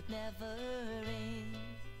would never ring.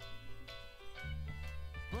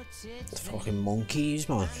 The fucking monkeys,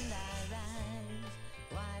 man.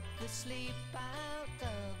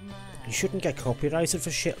 You shouldn't get copyrighted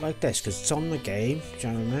for shit like this because it's on the game. Do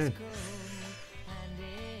you know what I mean?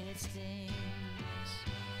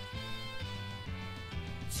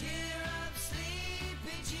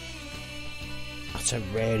 It's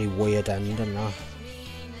a really weird ending, that.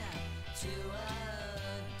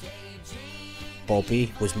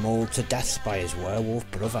 Bobby was mauled to death by his werewolf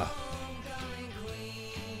brother.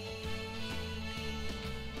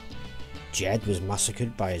 Jed was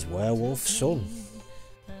massacred by his werewolf son.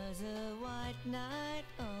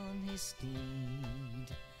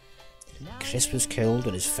 Chris was killed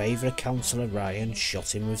and his favourite counsellor Ryan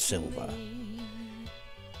shot him with silver.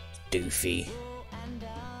 Doofy.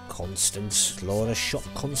 Constance. Laura shot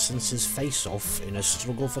Constance's face off in a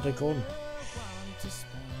struggle for the gun.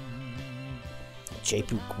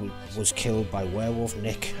 JP was killed by werewolf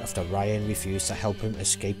Nick after Ryan refused to help him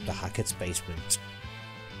escape the Hackett's basement.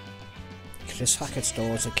 Chris Hackett's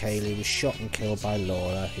daughter Kaylee was shot and killed by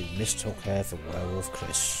Laura, who mistook her for werewolf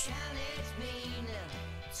Chris.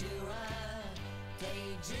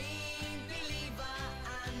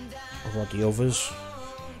 What about the others?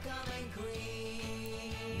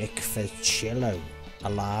 Nick Ficillo,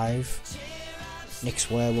 alive. Nick's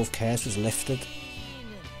werewolf curse was lifted.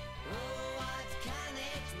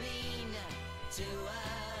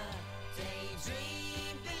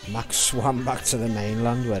 Max swam back to the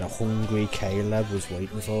mainland where a hungry Caleb was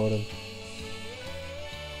waiting for him.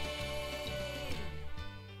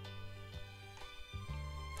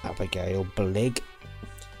 Abigail Blig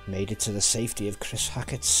made it to the safety of Chris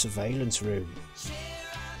Hackett's surveillance room.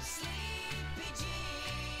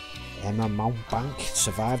 Emma Mountbank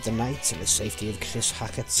survived the night in the safety of Chris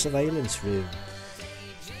Hackett's surveillance room.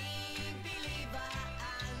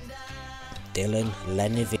 Dylan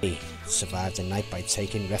Lenivy survived the night by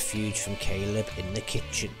taking refuge from Caleb in the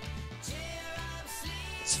kitchen.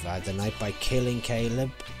 Survived the night by killing Caleb,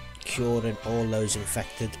 curing all those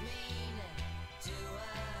infected.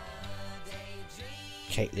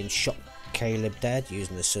 Caitlin shot Caleb dead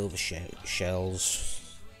using the silver shells.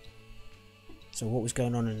 So what was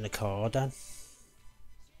going on in the car then?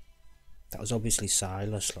 That was obviously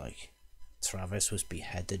Silas, like. Travis was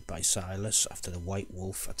beheaded by Silas after the White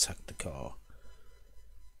Wolf attacked the car.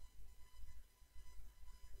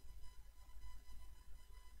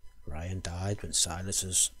 Ryan died when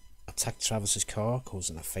Silas attacked Travis's car,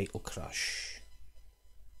 causing a fatal crash.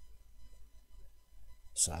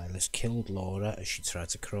 Silas killed Laura as she tried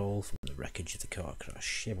to crawl from the wreckage of the car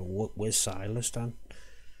crash. Yeah, but where's Silas then?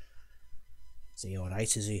 Is he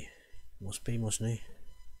alright, is he? Must be, mustn't he?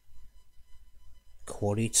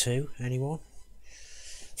 Quarry 2, anyone?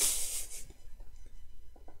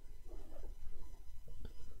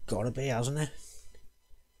 Gotta be, hasn't it?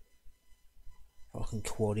 Fucking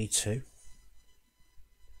Quarry 2.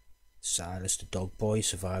 Silas the dog boy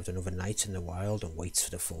survived another night in the wild and waits for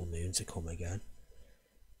the full moon to come again.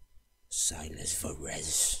 Silas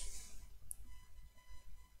Varese.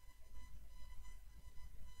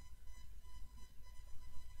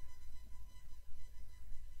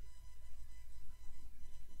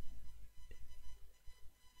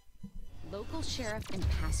 Local sheriff and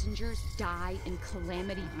passengers die in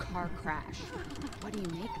calamity car crash. What do you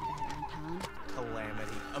make of that, Anton?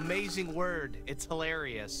 Calamity. Amazing word. It's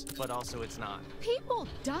hilarious, but also it's not. People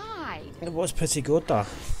died. It was pretty good though.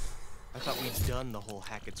 I thought we'd done the whole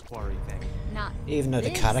Hackett's Quarry thing. Not even though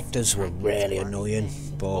the characters were really annoying,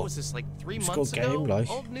 but what was this, like 3 it's a months good ago? game, like.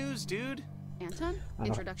 Old news, dude. Anton,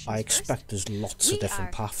 introductions I expect there's lots of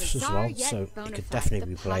different paths as bizarre well, yet so bona it could fide, definitely the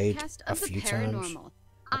be played podcast a of the few times. paranormal.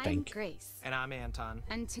 I I'm think. Grace. And I'm Anton.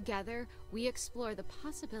 And together, we explore the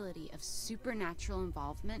possibility of supernatural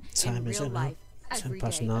involvement Time in is real it now? life, 9:10. everyday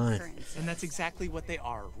occurrences. And that's exactly what they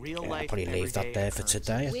are. Real Yeah, life, I'll probably leave that there for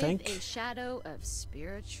today, I With think. a shadow of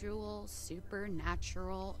spiritual,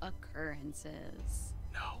 supernatural occurrences.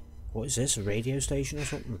 What is this, a radio station or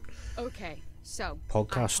something? Okay, so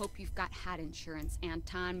Podcast. I hope you've got hat insurance,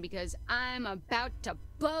 Anton, because I'm about to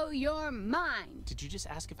blow your mind. Did you just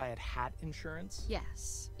ask if I had hat insurance?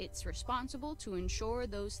 Yes, it's responsible to insure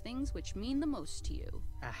those things which mean the most to you.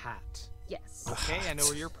 A hat. Yes. Okay, I know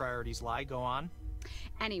where your priorities lie. Go on.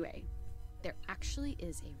 Anyway, there actually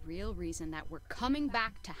is a real reason that we're coming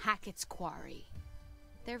back to Hackett's Quarry.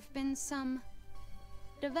 There've been some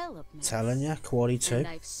developments. Telling ya, Quarry 2. And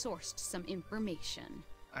I've sourced some information.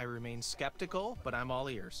 I remain skeptical, but I'm all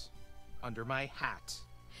ears. Under my hat.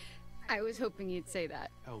 I was hoping you'd say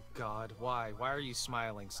that. Oh God, why? Why are you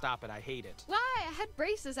smiling? Stop it, I hate it. Why? I had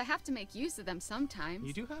braces. I have to make use of them sometimes.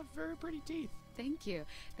 You do have very pretty teeth. Thank you.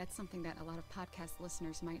 That's something that a lot of podcast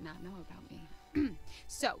listeners might not know about me.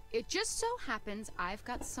 So, it just so happens I've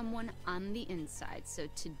got someone on the inside. So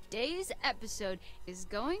today's episode is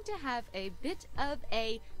going to have a bit of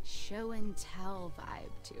a show and tell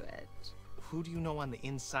vibe to it. Who do you know on the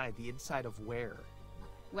inside? The inside of where?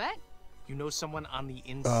 What? You know someone on the Oh,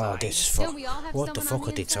 inside? this fuck. No, we all have What the someone on fuck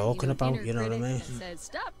the are they inside, talking an about? inner You know what I critic mean? that says,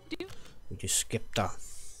 stop We just skipped that.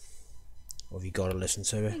 Or have you got to listen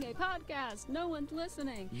to it? doing a podcast. No one's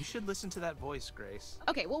listening. You should listen to that voice, Grace.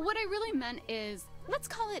 Okay, well, what I really meant is, let's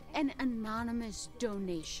call it an anonymous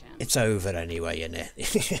donation. It's over anyway,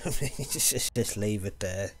 innit? just leave it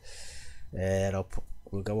there.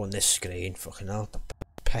 We'll go on this screen. Fucking hell, the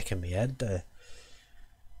peck in my head there.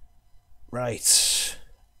 Right.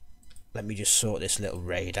 Let me just sort this little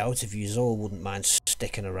raid out. If you all wouldn't mind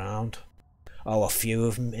sticking around. Oh, a few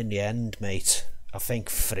of them in the end, mate. I think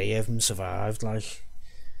 3 of them survived, like.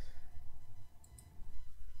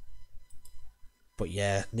 But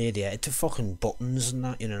yeah, near the end, to fucking buttons and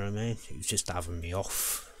that, you know what I mean? It was just having me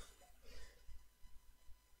off.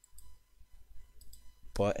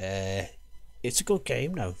 But it's a good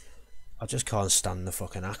game now. I just can't stand the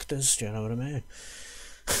fucking actors, do you know what I mean?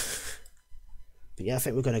 But yeah, I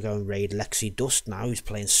think we're going to go and raid Lexi Dust now, who's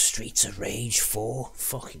playing Streets of Rage 4.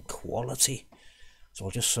 Fucking quality. So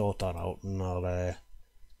I'll just sort that out and I'll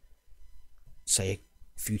say a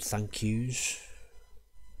few thank yous.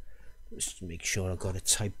 Just make sure I got it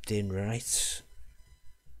typed in right.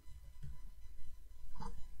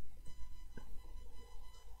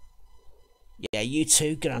 Yeah, you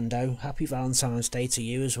too, Grando. Happy Valentine's Day to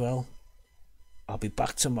you as well. I'll be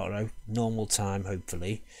back tomorrow, normal time,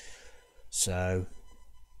 hopefully. So,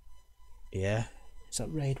 yeah. Is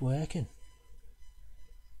that raid working?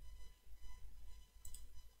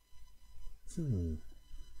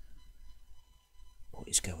 What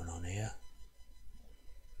is going on here?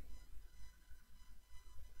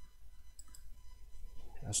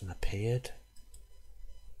 It hasn't appeared.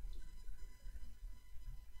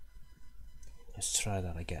 Let's try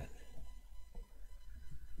that again.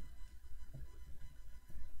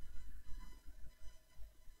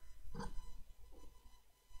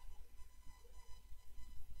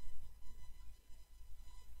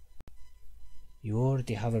 You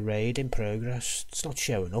already have a raid in progress. It's not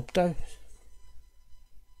showing up though.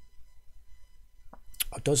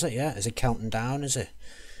 Oh, does it? Yeah. Is it counting down? Is it?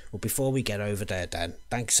 Well, before we get over there then,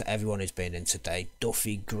 thanks to everyone who's been in today.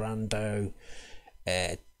 Duffy, Grando,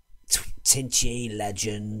 Tinchy,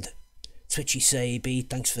 Legend, Twitchy Sabi,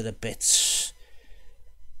 thanks for the bits.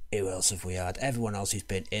 Who else have we had? Everyone else who's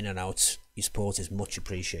been in and out. Your support is much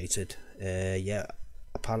appreciated. Yeah,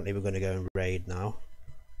 apparently we're going to go and raid now.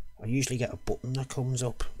 I usually get a button that comes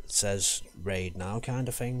up that says raid now kind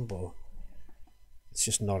of thing, but it's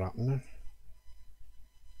just not happening.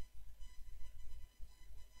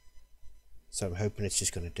 So I'm hoping it's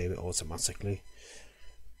just going to do it automatically.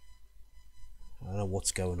 I don't know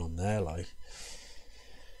what's going on there, like.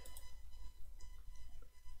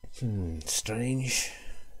 Strange.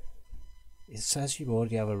 It says you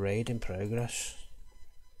already have a raid in progress.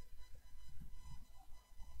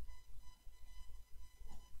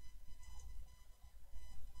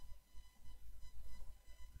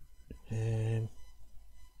 Let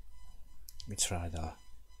me try that.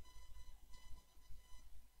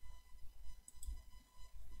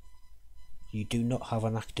 You do not have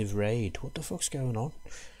an active raid. What the fuck's going on?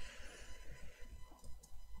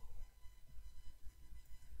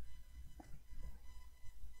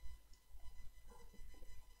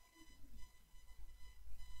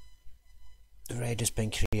 The raid has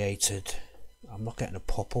been created. I'm not getting a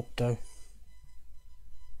pop-up though.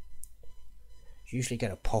 You usually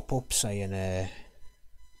get a pop-up saying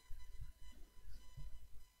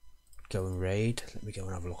go and raid. Let me go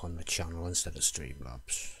and have a look on the channel instead of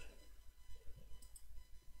Streamlabs.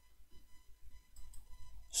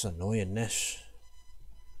 It's annoying, this.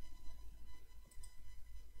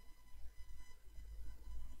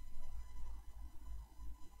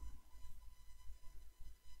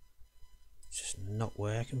 It's just not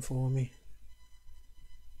working for me.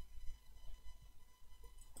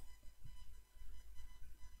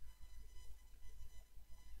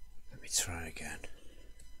 Let me try again.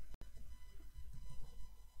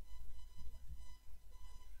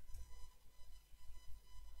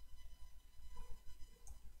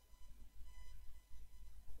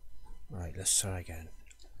 Right, let's try again.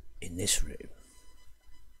 In this room.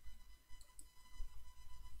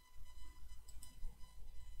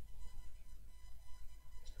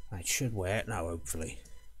 It should work now, hopefully.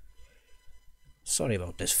 Sorry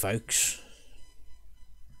about this, folks.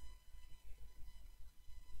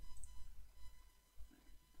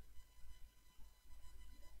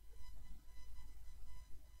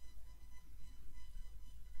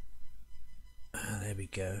 There we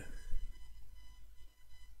go.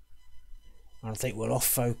 I think we're off,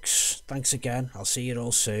 folks. Thanks again. I'll see you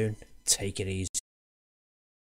all soon. Take it easy.